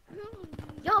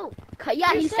 Yo.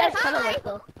 Yeah, he says Reset. color rush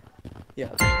though. Yeah.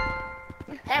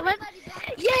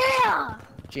 Yeah.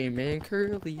 J-Man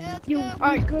Curly. You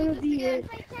are gonna be it.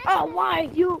 Oh, why?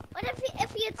 You. What if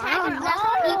you I attack don't and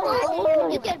block people? know.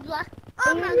 You get blocked.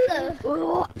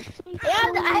 Oh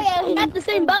we have the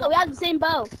same bow. We have the same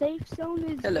bow. Safe zone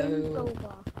is Hello.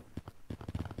 over.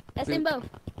 That same bow.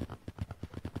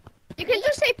 You can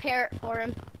just say parrot for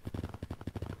him.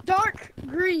 Dark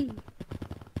green.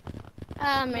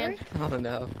 Ah, man. Oh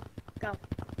no.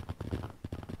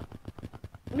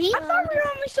 Me? I thought we were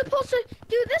only supposed to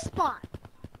do this spot.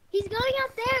 He's going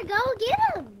out there. Go get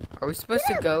him. Are we supposed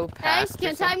to go Hey, past?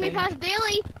 can't or tag me something? past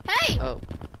Bailey. Hey. Oh.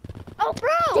 Oh,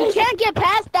 bro. You can't get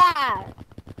past that.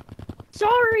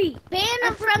 Sorry. Ban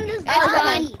him from this It's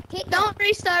fine. lobby. Kick him. Don't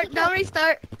restart. Don't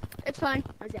restart. It's fine.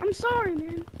 I'm sorry,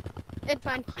 man. It's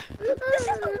fine. This is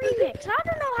the remix. I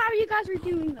don't know how you guys are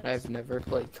doing this. I've never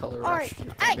played Color All Rush. right.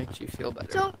 If that Hey. makes you feel better.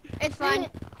 So it's fine.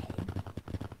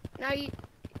 Now you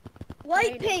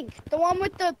light pink, the one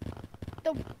with the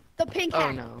pink Oh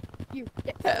hat. no. You.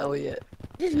 Elliot.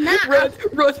 It's not.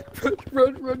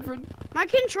 Run. My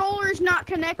controller is not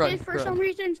connected Run, for run. some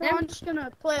reason, so Then- I'm just gonna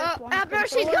play. After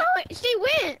she's going. She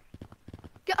went.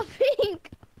 Got pink.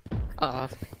 Ah,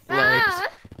 legs. Ah,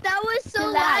 that was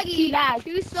so laggy.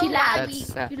 She was so That's laggy.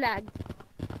 sad.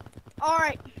 All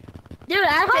right, Dude,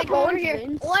 I take hope over here.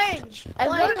 Orange. I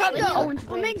really hope Flamingo. orange wins.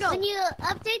 Flamingo. When you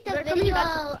update the They're coming video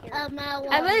back of my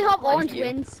I really hope Thank orange you.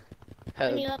 wins.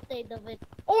 when you Head. update the video.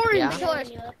 Orange. Yeah. When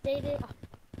you update it.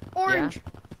 Orange.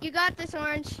 You got this,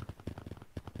 orange.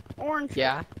 Orange.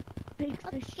 Yeah. Big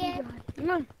fish. Okay. You got it. Come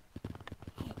on.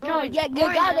 No, yeah, you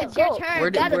Orange, gotta it's your go. turn. Where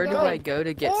do Gotta where do go. I go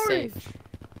to get Orange. safe?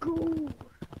 Go.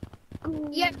 Go.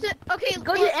 You have to. Okay.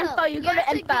 Go to info. You go to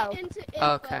have info. get into info.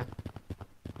 Okay.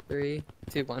 3,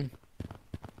 2, 1.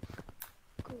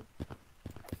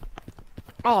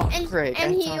 Oh, And- great.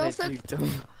 and I he thought also- I picked him.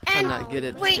 I'm And not good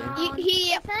at this wait, game.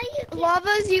 he That's how you can-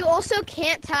 lavas. You also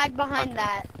can't tag behind Okay.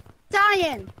 that.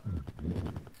 Cyan.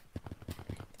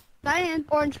 Cyan.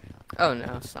 Orange. Oh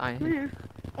no, cyan.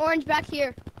 Orange back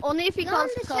here. Only if he Go calls on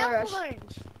the color rush. shelf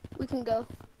orange. We can go.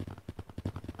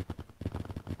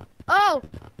 Oh,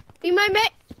 he might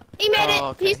make. He made Oh,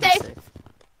 it. okay, He's safe.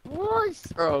 Was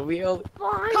Bro, we all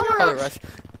fine. color rush.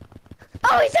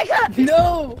 Oh, he's safe.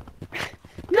 No.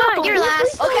 No, you're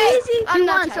last. Okay, I'm he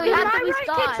not won, so we tagging. have to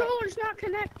restart. controller's not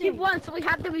connected. He won, so we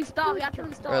have to restart. We have to Bro,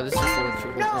 restart. this is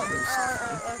legit. No.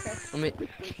 Okay. Let me.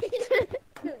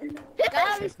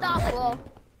 Gotta restart, bro.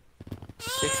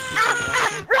 6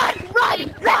 Ah, people. run!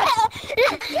 Get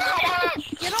it!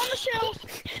 Get on the shelf.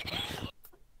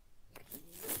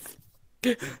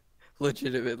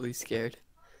 Legitimately scared.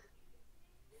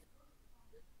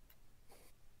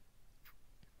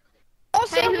 Call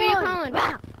Hey, who you someone.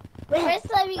 calling?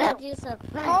 First, let me go do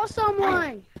something. Call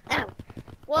someone.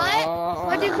 What?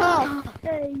 What'd you call?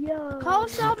 Hey, yo. Call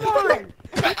someone.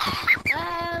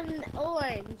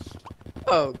 Orange.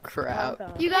 Oh crap.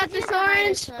 You got this,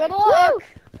 orange. Good Good luck.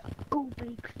 Go,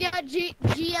 big. Yeah,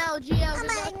 GL. Good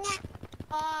luck.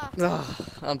 Ugh,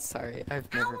 I'm sorry.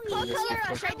 I've never played this Color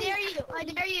Rush, before. I dare you. I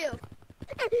dare you.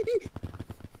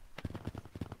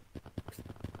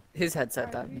 His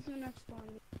headset died. Who's the next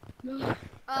one?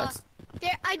 That's,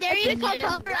 I dare you to call Needed a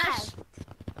Color Rush.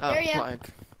 oh, there you- Mike.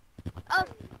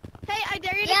 Hey, I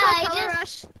dare you to Yeah, call I Color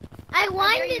just- Rush. I you.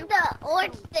 wanted the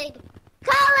orange thing.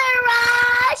 Color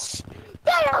rush!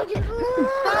 Bye.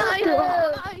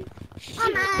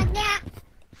 Come on now.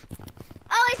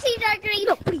 Oh, I see dark green.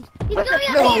 No, please. He's going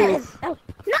up No. here.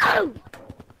 No!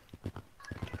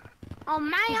 Oh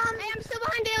man, hey, I'm still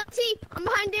behind Daily T. I'm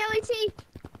behind Daily T.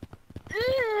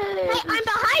 Hey, I'm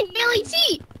behind Daily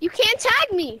T. You can't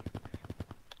tag me.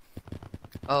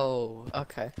 Oh,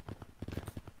 okay.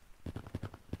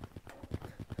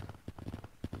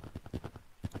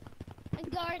 I'm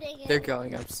guarding it. They're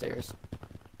going upstairs.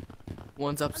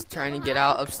 One's up trying to get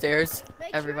out upstairs.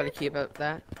 Make Everybody sure- keep up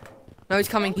that. No, he's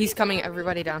coming. He's coming.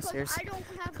 Everybody downstairs. I don't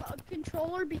have a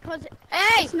controller because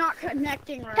Hey, it's not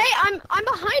connecting right. hey, I'm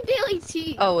behind Daily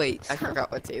T. Oh wait, I forgot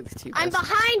what Daily T I'm was.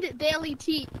 behind Daily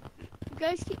T. You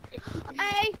guys keep.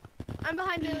 Hey, I'm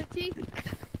behind Daily T.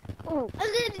 Oh.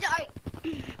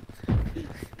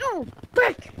 No,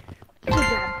 brick.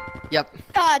 Yep.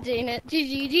 God dang it.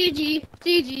 GG, GG,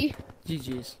 GG.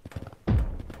 GG's.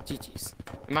 GG's.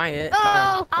 Am I it?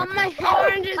 Oh, okay. my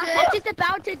hand is My head is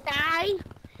about to die.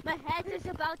 My head is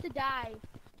about to die.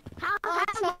 How?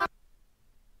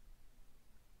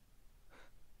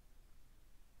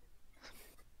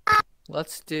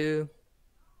 Let's do.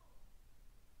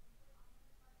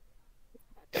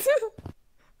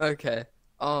 Okay.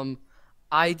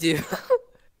 I do.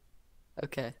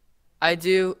 Okay. I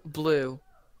do blue.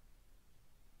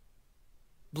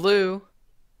 Blue.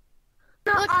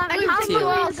 Look, How I many Teal. more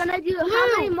are you gonna do?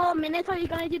 How many more minutes are you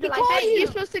gonna do the live Hey, stream? you're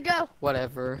supposed to go.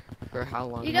 Whatever. For how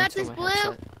long? You got until this, my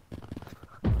headset-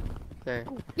 There.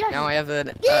 Yes. Now I have an.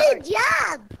 Good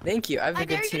job. Thank you. I have I a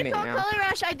good dare you to teammate call now. Color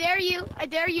Rush. I dare you. I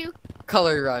dare you.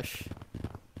 Color Rush.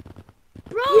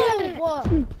 Bro,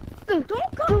 don't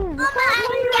go. Oh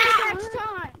my Next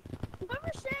time.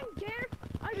 Whoever's saying dare,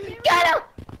 I dare Get you him.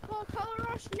 to call Color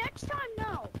Rush. Next time,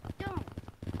 no, don't.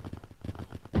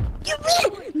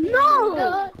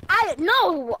 No.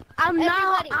 No. I'm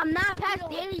not. Everybody. I'm not past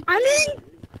daily. I mean,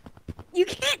 you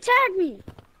can't tag me.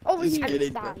 Over Just here.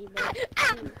 kidding, Stop.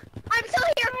 I'm still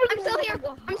here. I'm still here.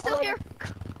 I'm still here.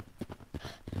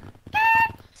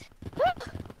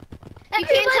 You can't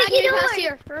Everybody tag me get past over.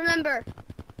 here. Remember.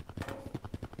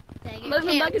 You Look,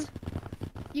 can't.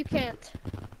 You can't.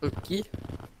 Okay.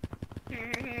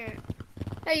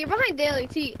 Hey, you're behind Daily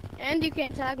T, and you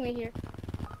can't tag me here.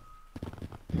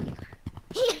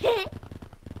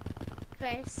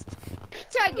 First.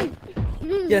 Tag me.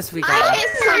 Yes, we I got it. hit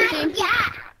something. Yeah.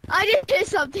 I just hit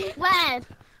something. When?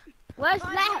 What's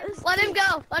that? Let him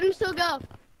go. Let him still go.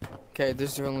 Okay,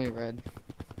 there's only red.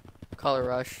 Color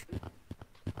Rush.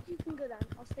 You can go down.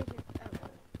 I'll stay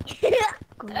here.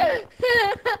 Bruh.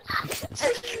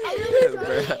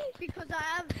 Because I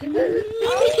have Oh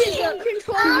my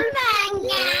god. Oh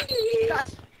my god.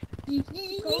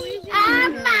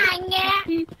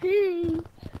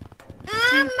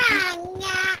 Oh my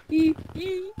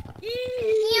god.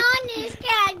 Fiona's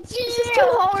got This is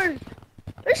too hard.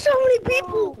 There's so many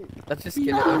people. Let's just get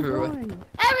it over with.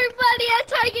 Everybody, I'm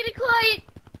targeted quiet.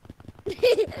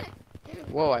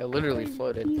 Whoa, I literally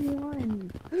floated. Monkey,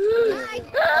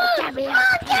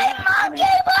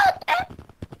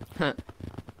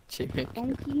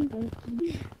 monkey,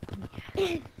 monkey.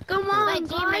 Jimmy. Come on,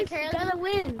 guys, you gotta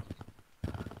win.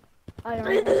 I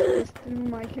don't this through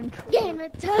my control. Game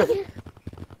of tiger.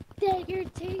 Tiger.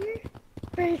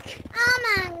 Break. Oh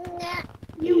my god.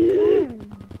 You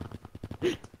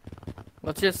won.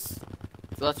 Let's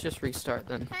just restart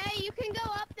then. Hey, you can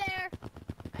go up there.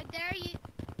 I dare you.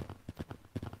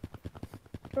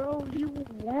 Bro, you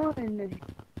won.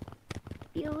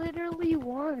 You literally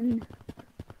won.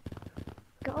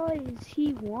 Guys,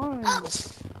 he won.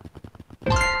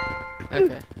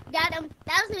 Okay, Got him.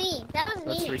 That was me. That was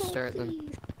let's me. restart then.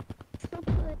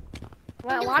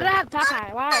 Why do I have top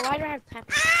hat? Why do I have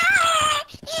top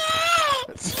hat?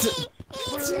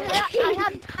 I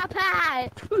have top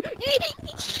hat.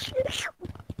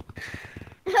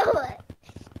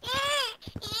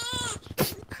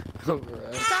 Oh, bro.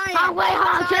 Oh, wait,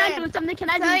 hold on. Can I do something? Can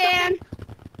I do Cyan. something?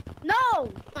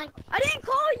 No! I didn't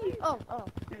call you! Oh,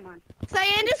 never mind.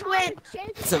 Cyan just went.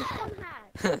 Some-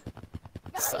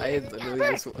 Cyan literally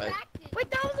just went. Wait,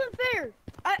 that wasn't fair!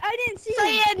 I didn't see you!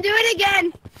 Cyan, do it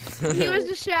again. He was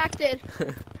distracted.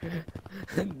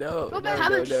 No, Go no, back. no,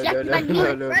 Have no, it no, checked no, like no,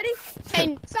 you. no. Ready?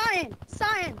 Hey, Cyan!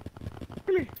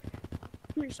 Come here.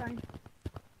 Come here, Cyan.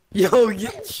 Yo,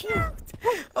 get shoot.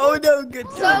 Oh no, good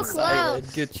So job, close. Cyan.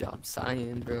 Good job,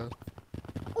 Cyan, bro.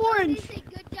 Orange. Say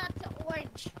good job to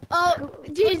Orange. Oh, What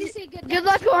did you geez. say good Good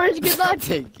luck, Orange. Good luck.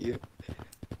 Thank you.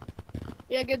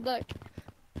 Yeah, good luck.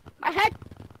 My head.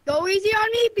 Go easy on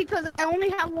me because I only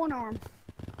have one arm.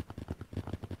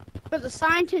 But the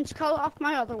scientists cut off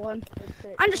my other one.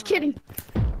 I'm just kidding.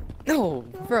 No,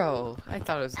 bro. I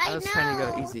thought it was. I I was trying to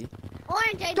go know. easy.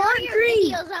 Orange, I Dark know your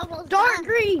green. video's almost Dark done.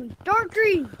 green. Dark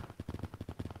green.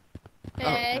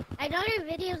 Hey. I know your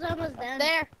video's almost done.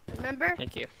 There. Remember?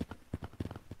 Thank you.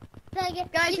 Guys,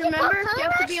 Did you remember? put You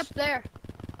have to color be up there.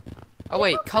 Oh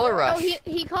wait, color rush. Oh,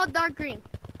 he called dark green.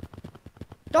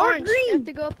 Dark Orange. green. You have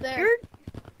to go up there.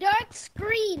 Dark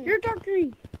screen. You're dark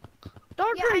green.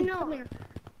 Dark Yeah, green. I know. Come here.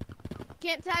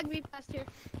 Can't tag me past here.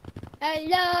 I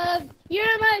love.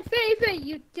 You're my favorite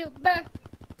YouTuber.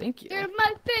 Thank you. You're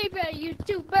my favorite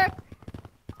YouTuber.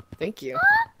 Thank you.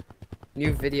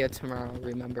 New video tomorrow.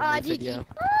 Remember new Gigi. video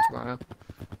tomorrow.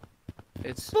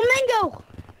 It's Flamingo.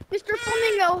 Mr.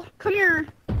 Flamingo, come here.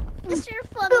 Mr.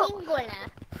 Flamingo.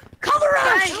 Color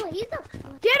rush. Oh, he's a.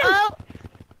 Get him.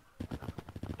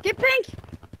 Get pink.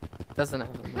 doesn't have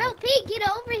a Bro, mouth. Pete, get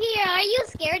over here. Are you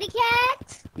scaredy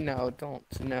cat? No, don't.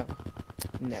 No.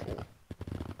 No.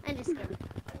 I'm just kidding.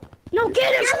 No,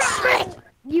 get him. Frick.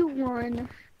 You won.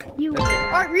 You won.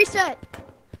 All right, reset.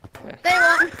 Yeah. They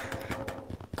won.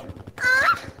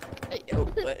 Hey, oh,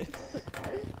 what?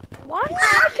 Why is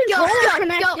my controller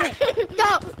connected?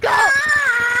 Go.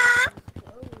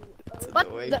 What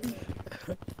Annoying. the?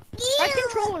 My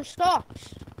controller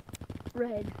stops.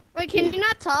 Red. Wait, can you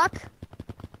not talk?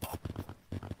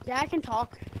 Yeah, I can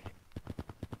talk.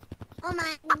 Oh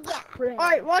my, yeah. Red. All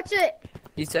right, watch it.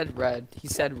 He said red. He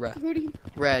said red. Who do you?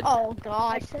 Red. Oh I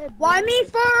God. said. Why red. me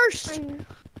first?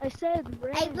 I said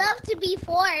red. I love to be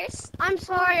forced. I'm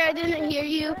sorry, I didn't hear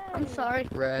you. I'm sorry.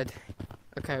 Red.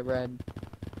 Okay, red.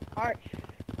 All right.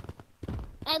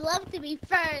 I love to be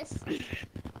first.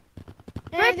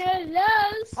 And I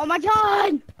love. Oh my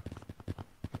God.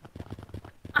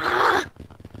 Ah.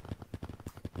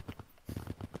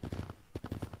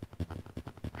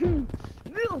 Frick.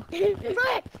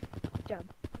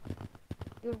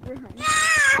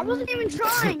 I wasn't even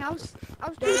trying. I was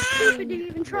too stupid to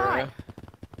even try.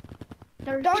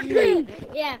 Dark green.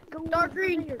 Yeah. Dark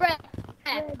green. Red.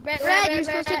 Red, you're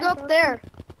supposed to go up there.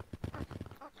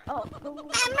 Oh. Emma,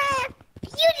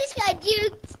 you just got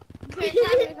juked.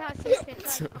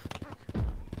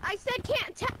 I said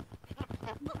can't tap.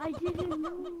 I didn't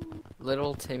know.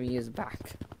 Little Timmy is back.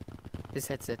 His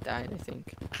headset died, I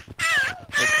think.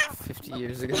 Like 50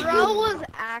 years ago. Bro was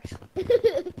actually.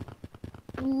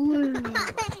 Blue.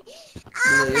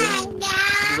 Blue.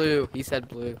 Blue. He said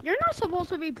blue. You're not supposed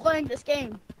to be playing this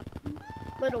game,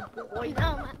 little boy.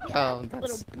 Oh, Little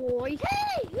that's. boy.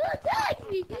 Hey, you attacked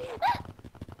me.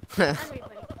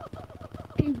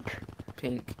 Pink.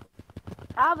 Pink.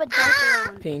 I have a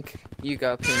darker one. Pink. You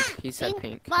go, pink. He said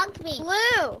pink. Bonk me.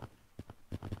 Blue.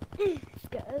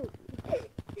 Go.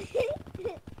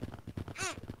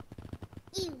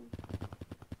 Ew.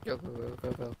 Go, go, go,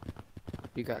 go, go.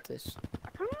 You got this. I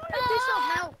kind of want to do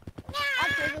something else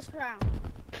after this round.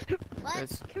 What?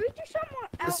 It's, Can we do something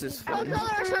else? this is I'll fun.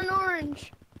 color us an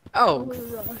orange. Oh,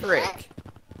 frick.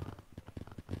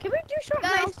 Can we do something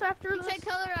Guys, else after You this? said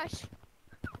color rush.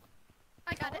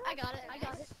 I got it. I got it. I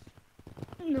got it.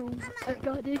 No, I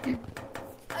got it.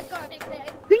 I got it.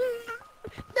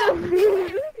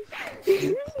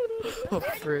 Oh,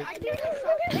 frick. Who's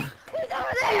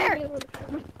over there?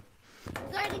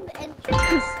 Starting the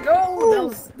entrance. No!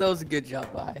 That was a good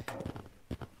job, bye.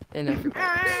 And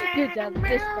everybody. Good job.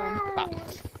 This one.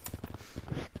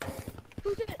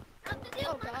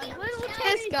 Oh God.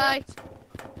 This guy.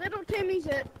 Little Timmy's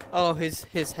it. Oh, his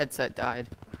headset died.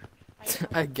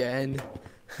 Again.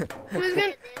 Who's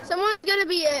gonna? Someone's gonna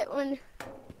be it when.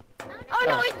 Oh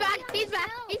no, Oh. he's back. He's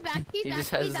back. He's back. He's He back. just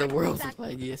he's has back, the he's world's back.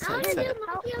 leggiest I want to do headset.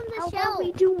 monkey on How the about we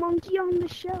shelf. do monkey on the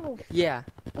shelf? Yeah.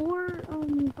 Or,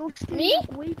 go stay Me? in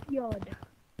the graveyard.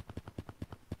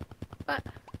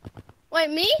 Wait,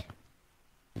 me?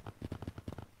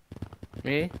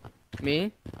 Me?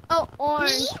 Me? Oh,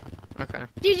 orange. Okay.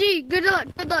 GG. Good luck.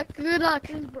 Good luck. Good luck.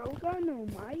 Is bro got no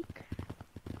mic?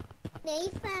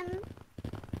 Nathan.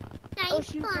 Oh,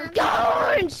 shoot. Go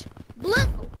orange. Blue.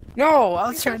 No, I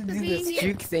was You're trying to supposed do to this be here.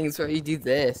 juke thing so you do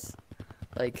this.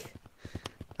 Like,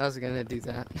 I was gonna do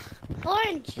that.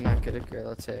 Orange. I'm not good at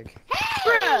Gorilla Tag.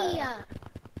 Hey.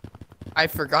 I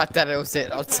forgot that it was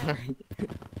it. I'm sorry.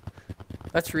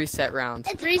 Let's reset round.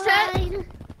 It's Reset? fine.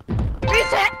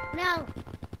 Reset. No.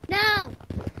 No.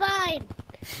 Fine.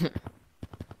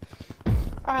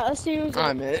 All Alright, let's see who's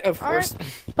I'm it, of Alright. course.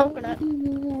 coconut.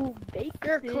 Ooh,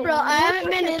 bacon. Bro, I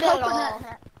haven't been in it at all.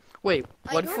 Wait,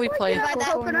 what if we play? By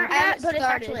that Coconut I hat, haven't but it's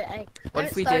started. actually egg. What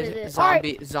if we started did it.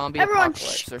 zombie everyone,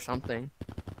 apocalypse or something?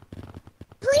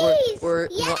 Please. We're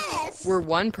Yes. we're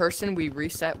one person. We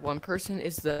reset. One person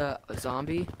is the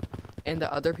zombie, and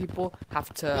the other people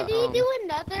have to. Can you do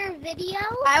another video?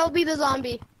 I will be the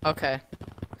zombie. Okay.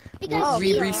 Because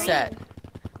We you- reset.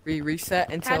 We reset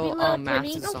Can I be until little Max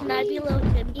Timmy? is Can zombie. I be little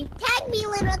Timmy? Tag me,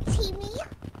 little Timmy.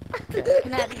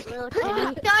 Can I be little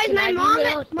Timmy? Guys, Can I be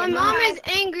little my Timmy? mom is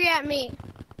angry at me,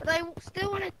 but I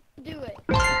still want to do it.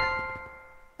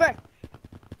 Bro.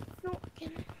 No, Do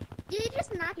you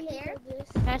just not care?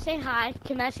 Can I say hi?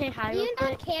 Can I say hi Do real you quick?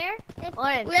 not care? If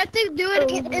Orange. we have to do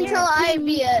it Oh, until I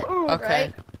be it. Okay.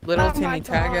 Right? Little Oh my Timmy,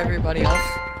 tag God. everybody else.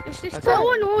 It's just Okay.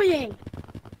 so annoying.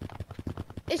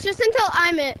 It's just until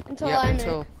I'm it. Until Yeah, I'm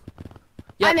until. it.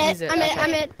 Yeah, I'm he's it. it. I'm it. Okay.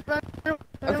 I'm it.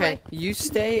 Run Okay, you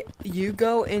stay. You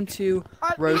go into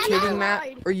rotating map,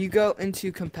 or you go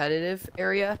into competitive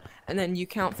area, and then you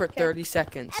count for 30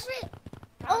 seconds.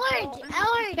 Orange.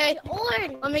 Okay.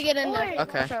 Orange. Let me get in there.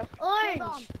 Okay.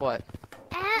 Orange. What?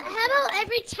 How about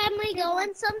every time we go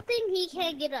on something, he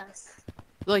can't get us?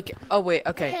 Like, oh wait,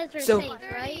 okay. Because we're So, safe,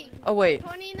 right? oh wait,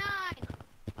 29.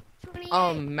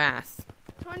 28. math,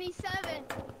 27.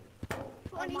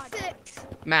 26.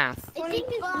 math, I think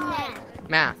it's 25.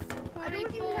 math,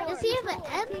 24. Does he have an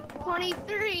M?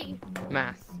 23.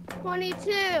 math,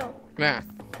 22. math.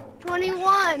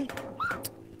 21.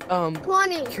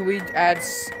 20. Can we add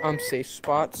safe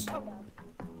spots?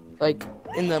 Like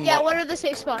in the Yeah, what are the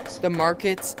safe spots? the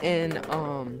markets in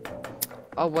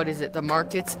what is it? The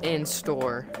markets in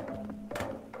store.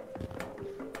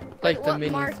 Like the what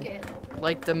mini market?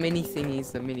 like the mini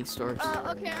thingies, the mini stores.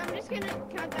 Okay, I'm just gonna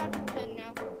count down to 10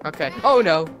 now. Okay. Oh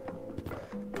no.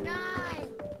 9,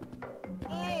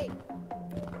 8,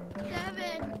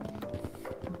 7,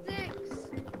 6,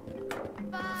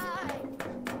 5,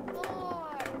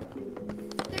 4,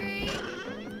 3,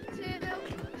 2,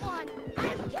 1.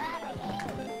 I'm getting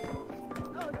it!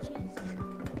 Oh, Jesus.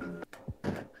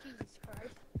 Jesus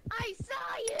Christ. I saw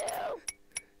you!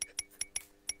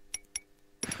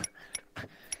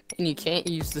 And you can't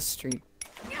use the stream.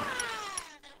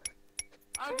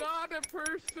 I got a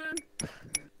person.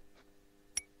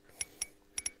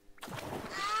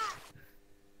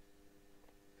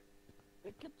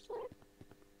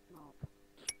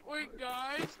 Wait,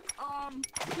 guys.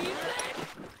 He said,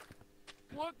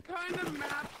 what kind of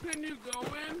map can you go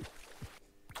in?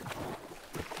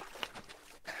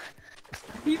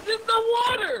 He's in the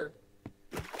water.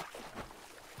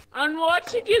 I'm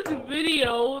watching his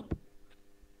video.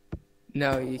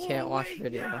 No, you can't Oh, watch wait,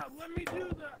 video. Yeah, let me do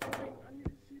that. Wait, I need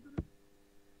to see the...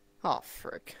 Oh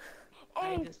frick.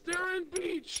 Oh, they're in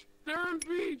beach. They're in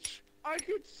beach. I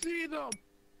could see them.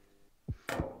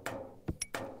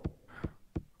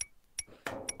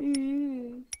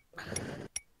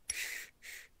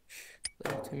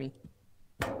 Little Timmy.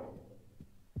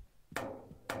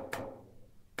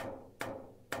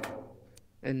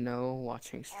 And no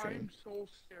watching I'm stream. so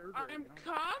scared. I'm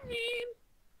coming.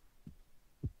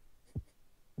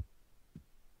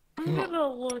 I'm gonna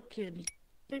look in.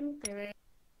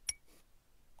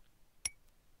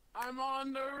 I'm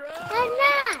on the road. I'm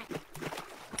not.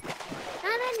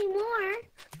 Not anymore.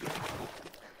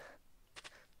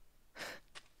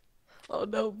 Oh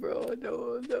no, bro.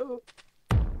 No, no.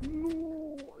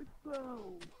 No, I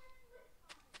fell.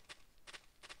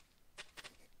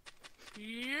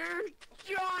 Here's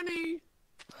Johnny.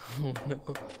 Oh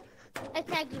no. I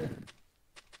tagged you.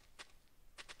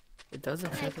 It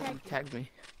doesn't show that you tagged me.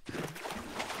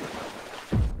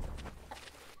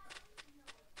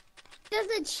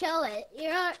 Doesn't show it.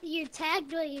 You're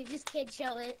tagged, but you just can't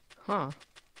show it. Huh.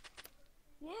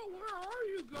 Well, where are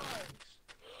you guys?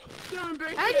 They're in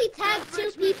basement. I already tagged They're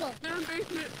in two basement. people. They're in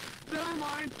basement. Never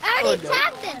mind. I already Oh, no.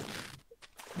 tagged them.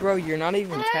 Bro, you're not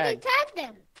even I already tagged.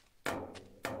 tagged them.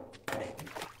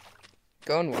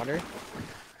 Go in water.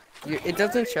 It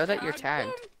doesn't show that you're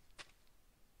tagged.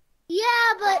 Yeah,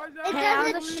 but it Hey,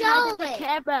 I'll doesn't just show The it.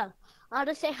 camera. I'll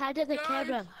just say hi to the Guys,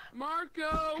 camera.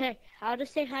 Marco. Hey, I'll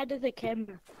just say hi to the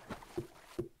camera.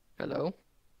 Hello?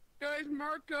 Guys,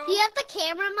 Marco. Do you have the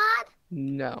camera mod?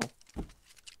 No.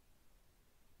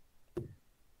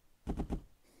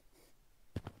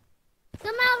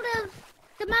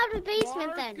 Come out of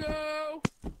basement then. Marco.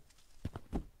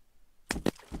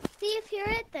 See if you're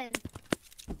it then.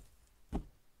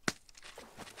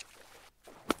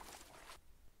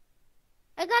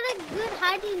 I got a good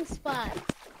hiding spot.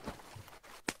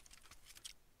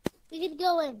 You could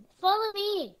go in. Follow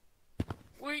me.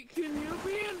 Wait, can you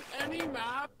be in any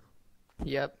map?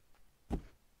 Yep.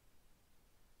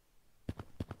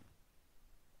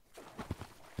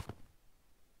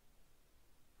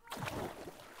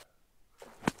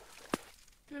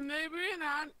 Can they be in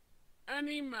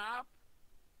any map?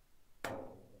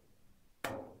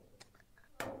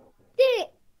 Did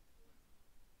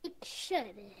it? Shut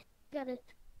it. Gotta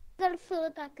fill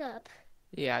it back up.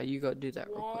 Yeah, you go do that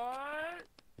real quick.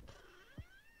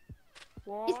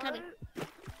 What? He's coming.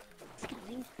 He's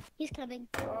coming. He's coming.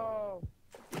 Oh.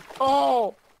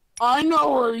 Oh, I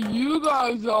know where you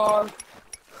guys are.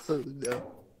 Oh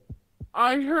no.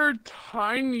 I heard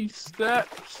tiny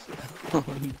steps.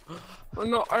 Oh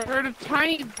no, I heard a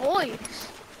tiny voice.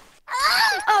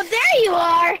 Oh, there you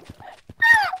are.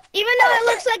 Even though it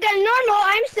looks like I'm normal,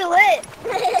 I'm still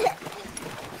it.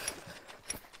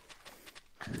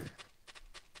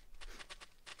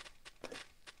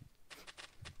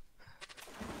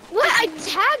 What? I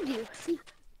tagged you.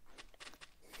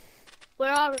 We're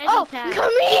already Oh, tagged.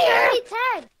 come here. Already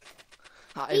tagged.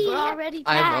 We're I already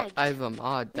have tagged. I have a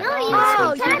mod that No, you makes Oh,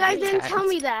 those you people guys didn't tagged. tell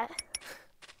me that.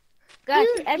 Guys,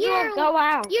 everyone you're- go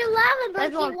out. Your lava monkey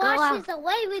Everyone, go washes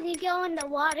away when you go in the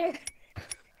water.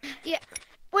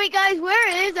 Wait, guys,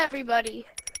 where is everybody?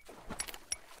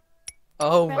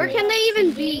 Oh, Where wait. can they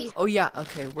even be? Oh yeah,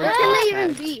 okay. We're Where all can they even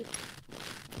tagged. be?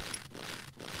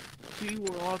 See,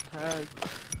 we're all tagged.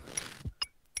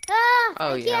 Ah,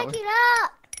 Oh, I yeah, can't get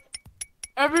up.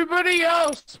 Everybody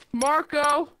else,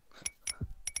 Marco.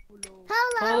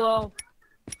 Hello.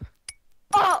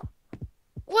 Oh,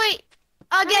 wait.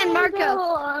 Again, Marco.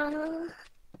 Hello.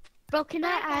 Bro, can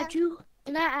I add you?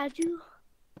 Can I add you?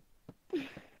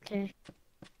 Okay.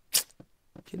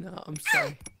 I'm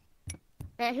sorry.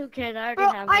 Hey, who cares? I already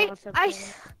Bro, have I- one. so I-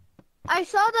 okay. I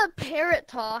saw the parrot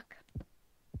talk,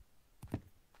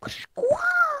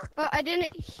 but I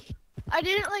didn't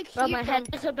like Bro, hear my them.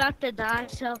 head is about to die,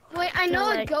 so Wait, I know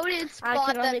like, a goated I spot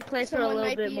can only that play for a someone little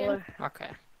might bit be in. more. Okay,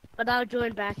 But I'll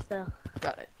join back though.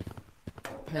 got it.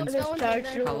 When Depends it Going starts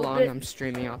in there. a how little long bit. I'm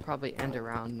streaming. I'll probably end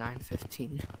around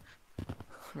 9:15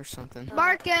 or something.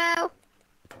 Marco.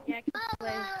 Yeah, I can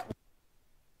play. Hello.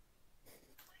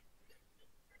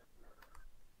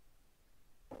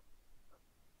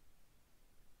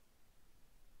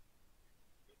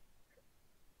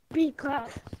 Be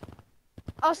class.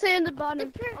 I'll stay in the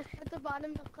bottom. I'll stay at the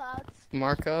bottom of clouds.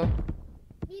 Marco.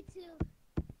 Me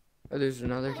too. Oh, there's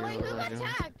another girl. Wait, who got that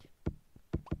joined.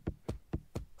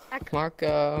 tagged?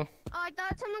 Marco. Oh, I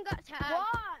thought someone got tagged.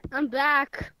 I'm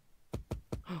back.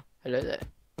 Hello there.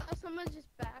 Oh, someone's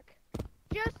just back.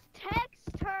 Just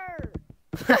text her.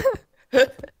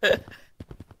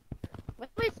 What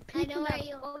was I peeking know up? where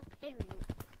you open.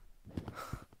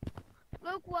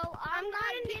 Look, well, I'm not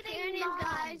in the getting canyon, mine.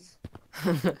 guys.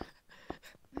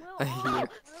 I hear.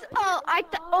 Oh,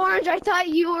 Orange. I thought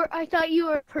you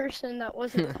were a person that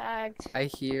wasn't tagged. I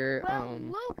hear. Well,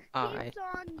 Luke I. keeps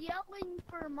on yelling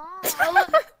for mom.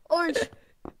 Orange.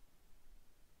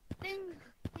 Think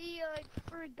he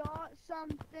forgot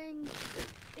something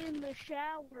in the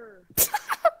shower.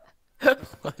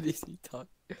 What is he talking?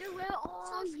 It went So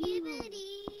on you.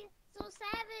 skibbity. So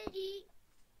savagey.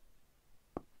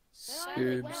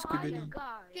 Scoob, scoobity.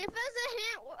 Give us a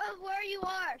hint of where you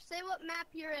are. Say what map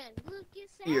you're in.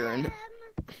 Lucas You're in.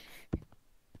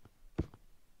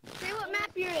 Say what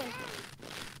map you're in.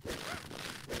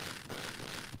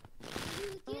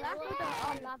 Lucas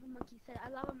Lava monkey said. I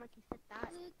lava monkey said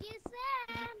that. Lucas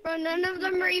Bro, none of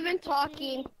them are even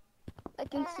talking. I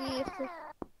can see if they...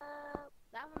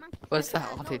 Lava monkey. What's said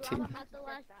that No, auto-tune? Lava monkey said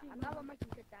that. Lava monkey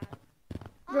said that.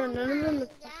 Bro, none of them are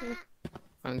talking.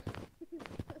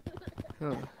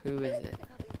 Oh, who is it?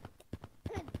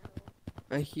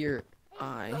 I hear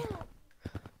I.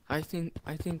 I think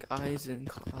I's in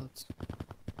clouds.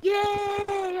 Yay!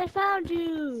 I found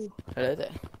you. Hello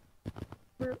there.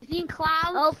 Is he in clouds?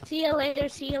 Oh, see you later.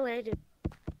 See you later.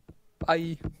 Bye.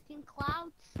 Is he in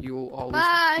clouds? You will always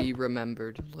Bye. be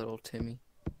remembered, little Timmy.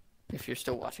 If you're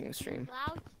still watching the stream,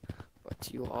 Clouds?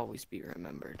 but you will always be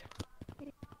remembered.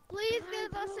 Please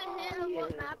give us a hint of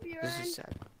what map you're This in. is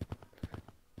sad.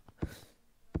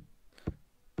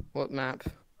 What map?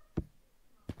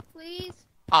 Please.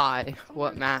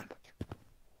 What map?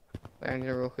 Wait, I'm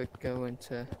gonna real quick go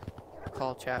into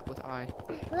call chat with I.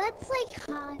 Let's like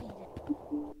hide.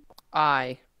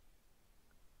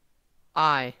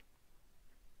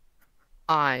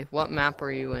 What map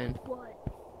are you in? What?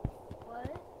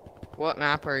 What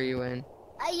map are you in?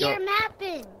 You're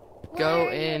mapping. Go Where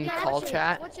are you in call mapping?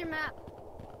 chat. What's your map?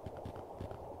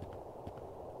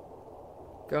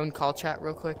 Go in call chat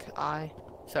real quick,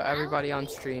 so everybody on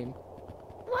stream.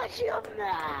 What? What's your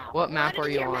map? What map What are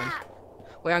is you your on? map?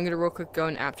 Wait, I'm gonna real quick go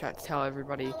in app chat to tell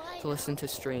everybody to listen to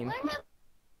stream.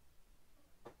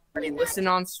 Everybody listen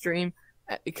on stream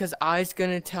because I's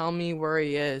gonna tell me where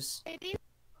he is.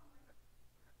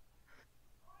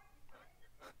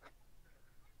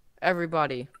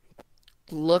 Everybody,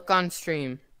 look on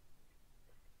stream.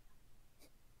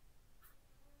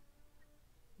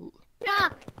 Yeah,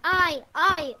 I.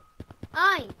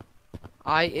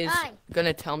 I is Aye.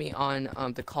 gonna tell me on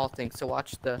the call thing. So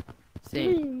watch the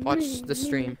thing. Watch the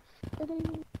stream.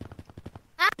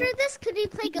 After this, could we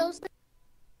play Ghost?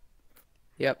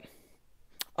 Yep.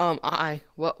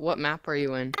 What map are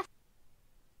you in?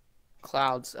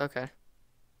 Clouds. Okay.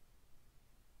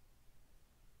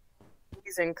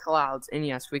 He's in clouds, and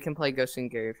yes, we can play Ghost in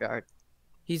Graveyard.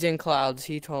 He's in clouds.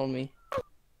 He told me.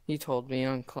 He told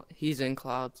me he's in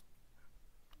clouds.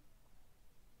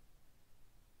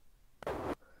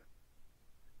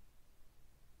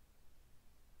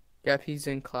 Yep, he's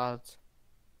in clouds.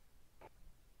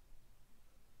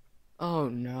 Oh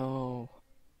no.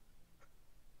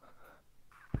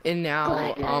 And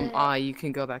now, you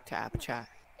can go back to app chat.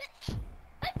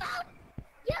 I found.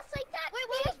 Yes, like that. Wait,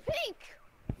 what was pink?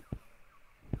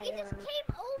 He just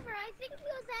came over.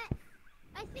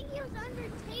 I think he was under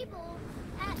table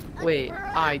at. Wait,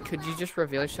 could you just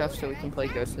reveal yourself so we can play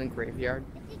Ghost in the Graveyard?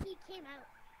 I think he came out.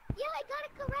 Yeah, I got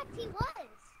it correct. He was.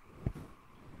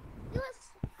 He was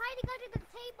hiding under the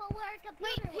table where a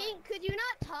computer was. Pink, could you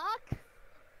not talk?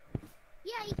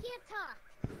 Yeah, he can't talk.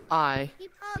 He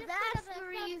That's the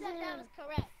reason. That was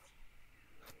correct.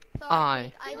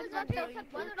 I He was under a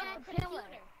computer.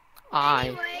 I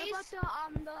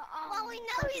Well, we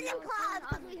know he's in clouds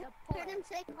because we heard him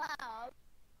say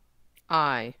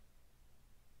clouds.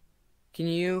 Can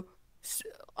you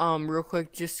real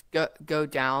quick just go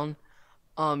down?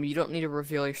 You don't need to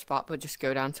reveal your spot, but just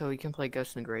go down so we can play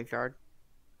Ghost in the Graveyard.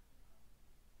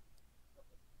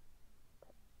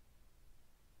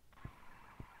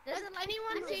 Does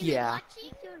anyone see Yeah.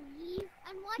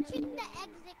 I'm watching the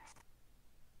exit.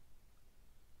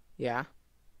 Yeah.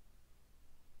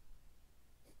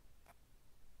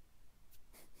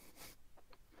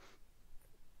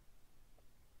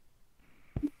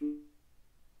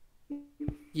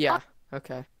 Yeah.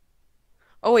 Okay.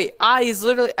 Oh wait, I is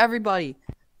literally everybody.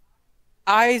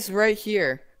 I's right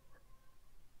here.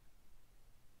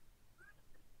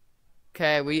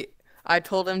 Okay, I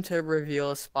told him to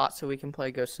reveal a spot so we can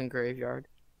play Ghost in Graveyard.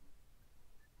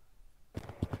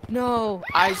 No,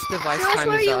 I's device Tell us time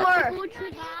where is you up. were.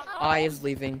 I is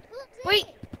leaving. Wait,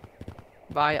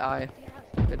 Bye, I.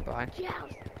 Goodbye.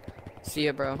 See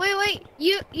ya, bro. wait.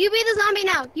 You be the zombie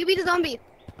now. You be the zombie.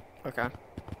 Okay,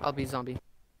 I'll be zombie.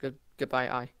 Goodbye,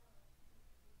 I.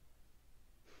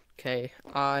 Okay,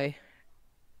 I.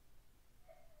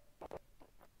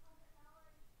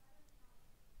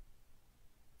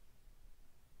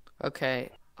 Okay,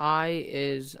 I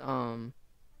is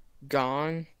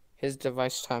gone. His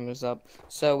device time is up,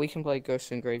 so we can play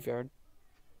Ghost in Graveyard.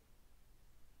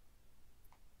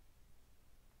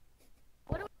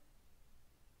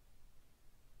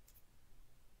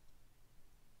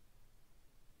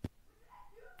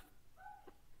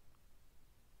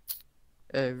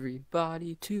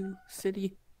 Everybody to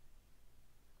city.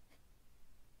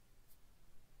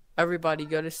 Everybody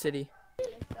go to city.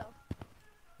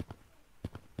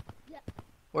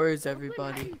 Where is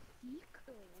everybody?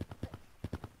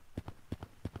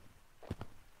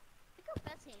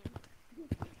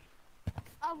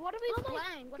 What are we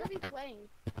playing? What are we playing?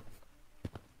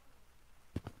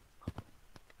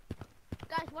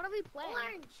 Guys, what are we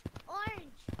playing?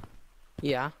 Orange.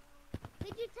 Yeah,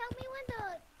 Did you tell me when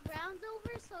the round's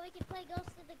over so we can play Ghost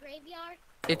in the Graveyard?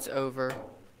 it's over.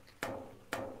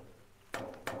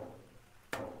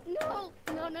 No.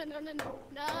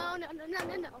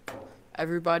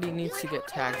 Everybody needs to get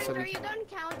tagged so Are we you can. done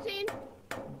counting?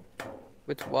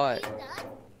 With what? He's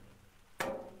done.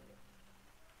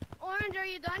 Orange, are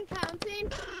you done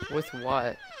counting? With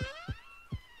what?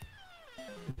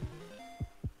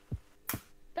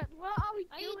 What are we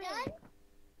Are you doing? done?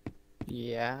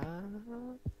 Yeah.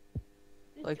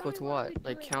 Just Like tell with me what are what? we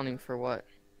Like doing? counting for what?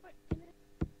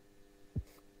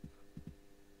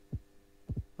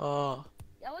 Oh.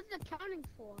 Yeah, what's the counting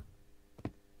for?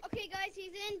 Okay, guys,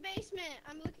 he's in basement.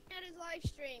 I'm looking at his live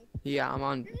stream. Yeah,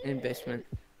 I'm in basement.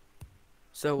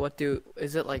 So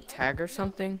is it like tag or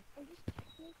something?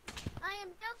 I am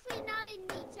definitely not in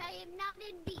beach. I am not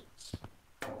in beach.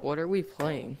 What are we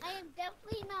playing? I am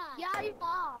definitely not. Yeah, you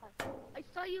are. I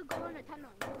saw you go on a tunnel.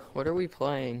 What are we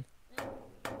playing? No.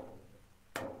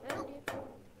 No.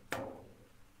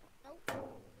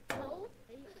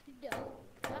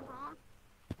 Uh-huh.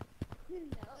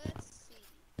 Let's see.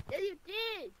 Yeah, you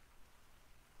did.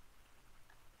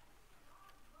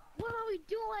 What are we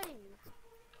doing?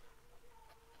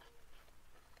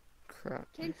 Crap.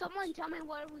 Can someone tell me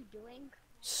what are we doing?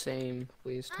 Same,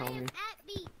 please I tell am me. at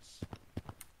beach.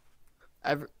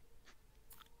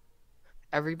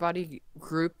 Everybody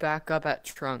group back up at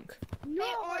trunk. No,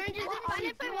 Hey, Orange, is it fine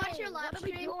if I watch your live What are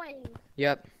we stream? doing?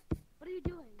 Yep. What are you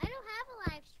doing? I don't have a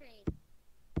live stream.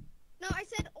 No, I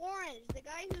said Orange, the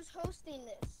guy who's hosting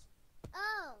this.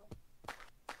 Oh.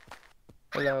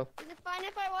 Hello. Is it fine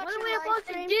if I watch What are your we live supposed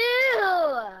stream? to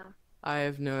do? I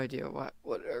have no idea what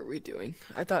are we doing.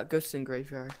 I thought Ghost in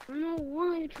Graveyard. I don't know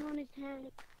why you're trying to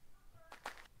tag.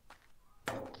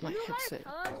 My You gotta headset.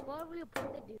 tell us what we're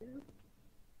supposed to do.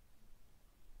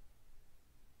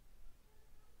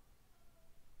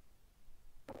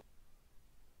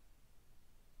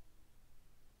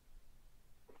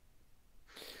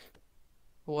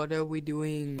 What are we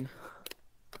doing?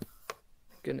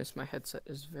 Goodness, my headset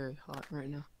is very hot right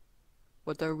now.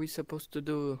 What are we supposed to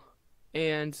do?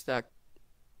 And that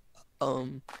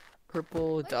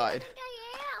purple What died. do you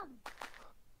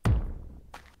think I am?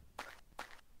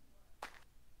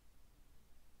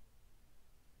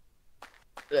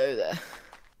 There.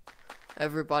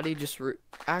 Everybody just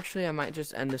actually I might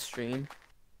just end the stream.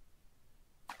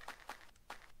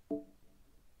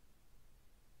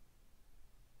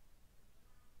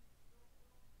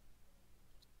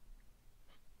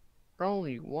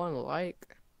 Only one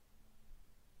like.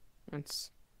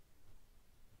 That's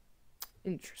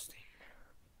interesting.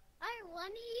 Are one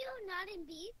of you not in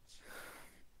beach?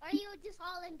 Or are you just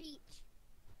all in beach?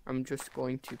 I'm just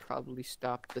going to probably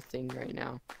stop the thing right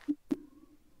now.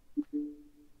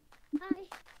 Hi.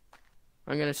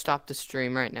 I'm gonna stop the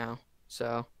stream right now.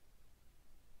 So,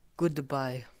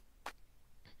 goodbye.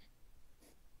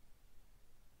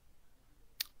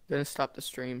 Gonna stop the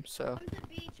stream. So, Come to the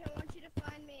beach, I want you to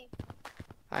find me.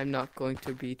 I'm not going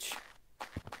to beach.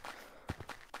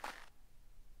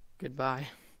 Goodbye.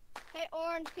 Hey,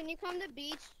 Orange, can you come to the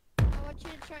beach? I want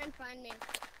you to try and find me.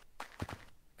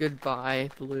 Goodbye,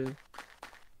 Blue.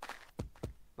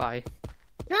 Bye.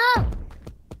 No!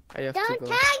 I have to Don't go.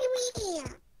 tag me!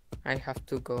 I have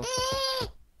to go.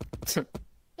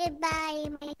 Goodbye.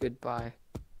 Goodbye.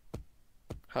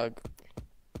 Hug.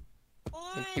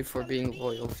 Thank you Orange, for come to being the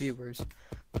loyal beach. viewers.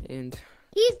 And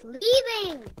He's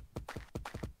leaving!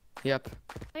 yep,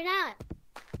 Or not?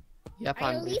 yep,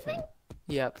 Are you I'm leaving?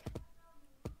 Yep,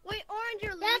 Wait, Orange,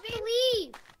 you're That's leaving?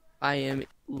 leave! I am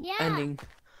Yeah. ending.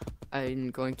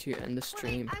 I'm going to end the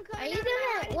stream. Wait, I'm Are coming you over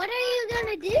gonna, there. what are you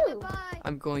gonna do? Goodbye.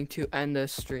 I'm going to end the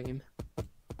stream.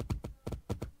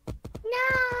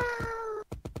 No!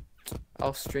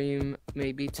 I'll stream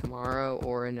maybe tomorrow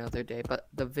or another day, but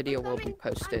the video will be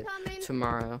posted I'm coming.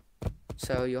 tomorrow.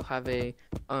 So you'll have a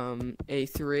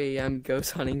 3 a.m.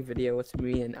 ghost hunting video with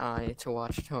me and I to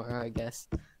watch tomorrow, I guess.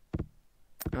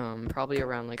 Probably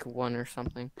around like 1 or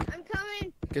something. I'm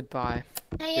coming. Goodbye.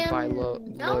 I Goodbye, am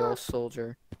loyal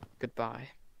soldier. Goodbye.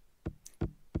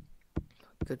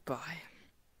 Goodbye.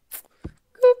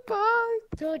 Goodbye,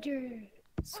 soldier.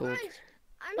 soldier. Orange,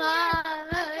 I'm here.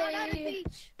 Let's go down Bye. the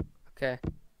beach. Okay.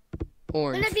 When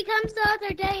Orange. it becomes the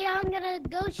other day, I'm gonna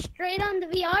go straight on the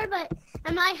VR, but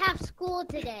I might have school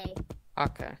today.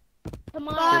 Okay.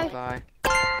 Tomorrow. Goodbye.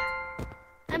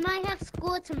 I might have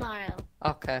school tomorrow.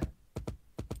 Okay.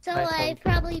 So I I'd hope.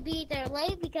 probably be there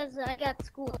late because I got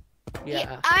school.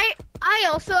 Yeah. I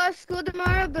also have school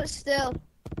tomorrow, but still.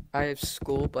 I have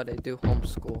school, but I do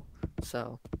homeschool,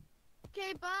 so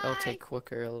Okay, bye. it'll take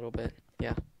quicker a little bit.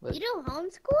 Yeah. But You do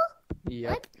homeschool?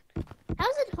 yep.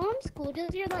 How's it homeschool?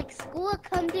 Does your like school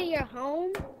come to your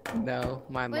home? No,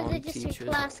 my Or is mom it just teaches. your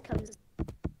class comes?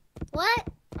 What?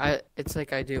 It's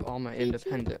like I do all my Teaching?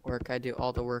 independent work. I do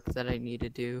all the work that I need to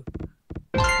do.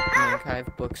 And, like I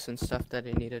have books and stuff that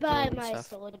I need to do By and my stuff.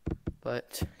 soul.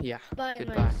 But yeah. By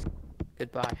Goodbye.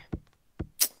 Goodbye.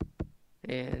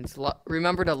 And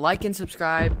remember to like and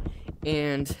subscribe.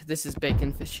 And this is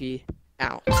Bacon Fishy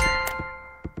out.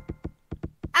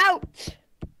 Out.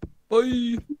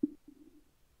 Bye.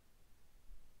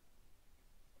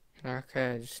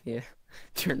 Okay, I just need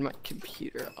to turn my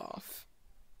computer off.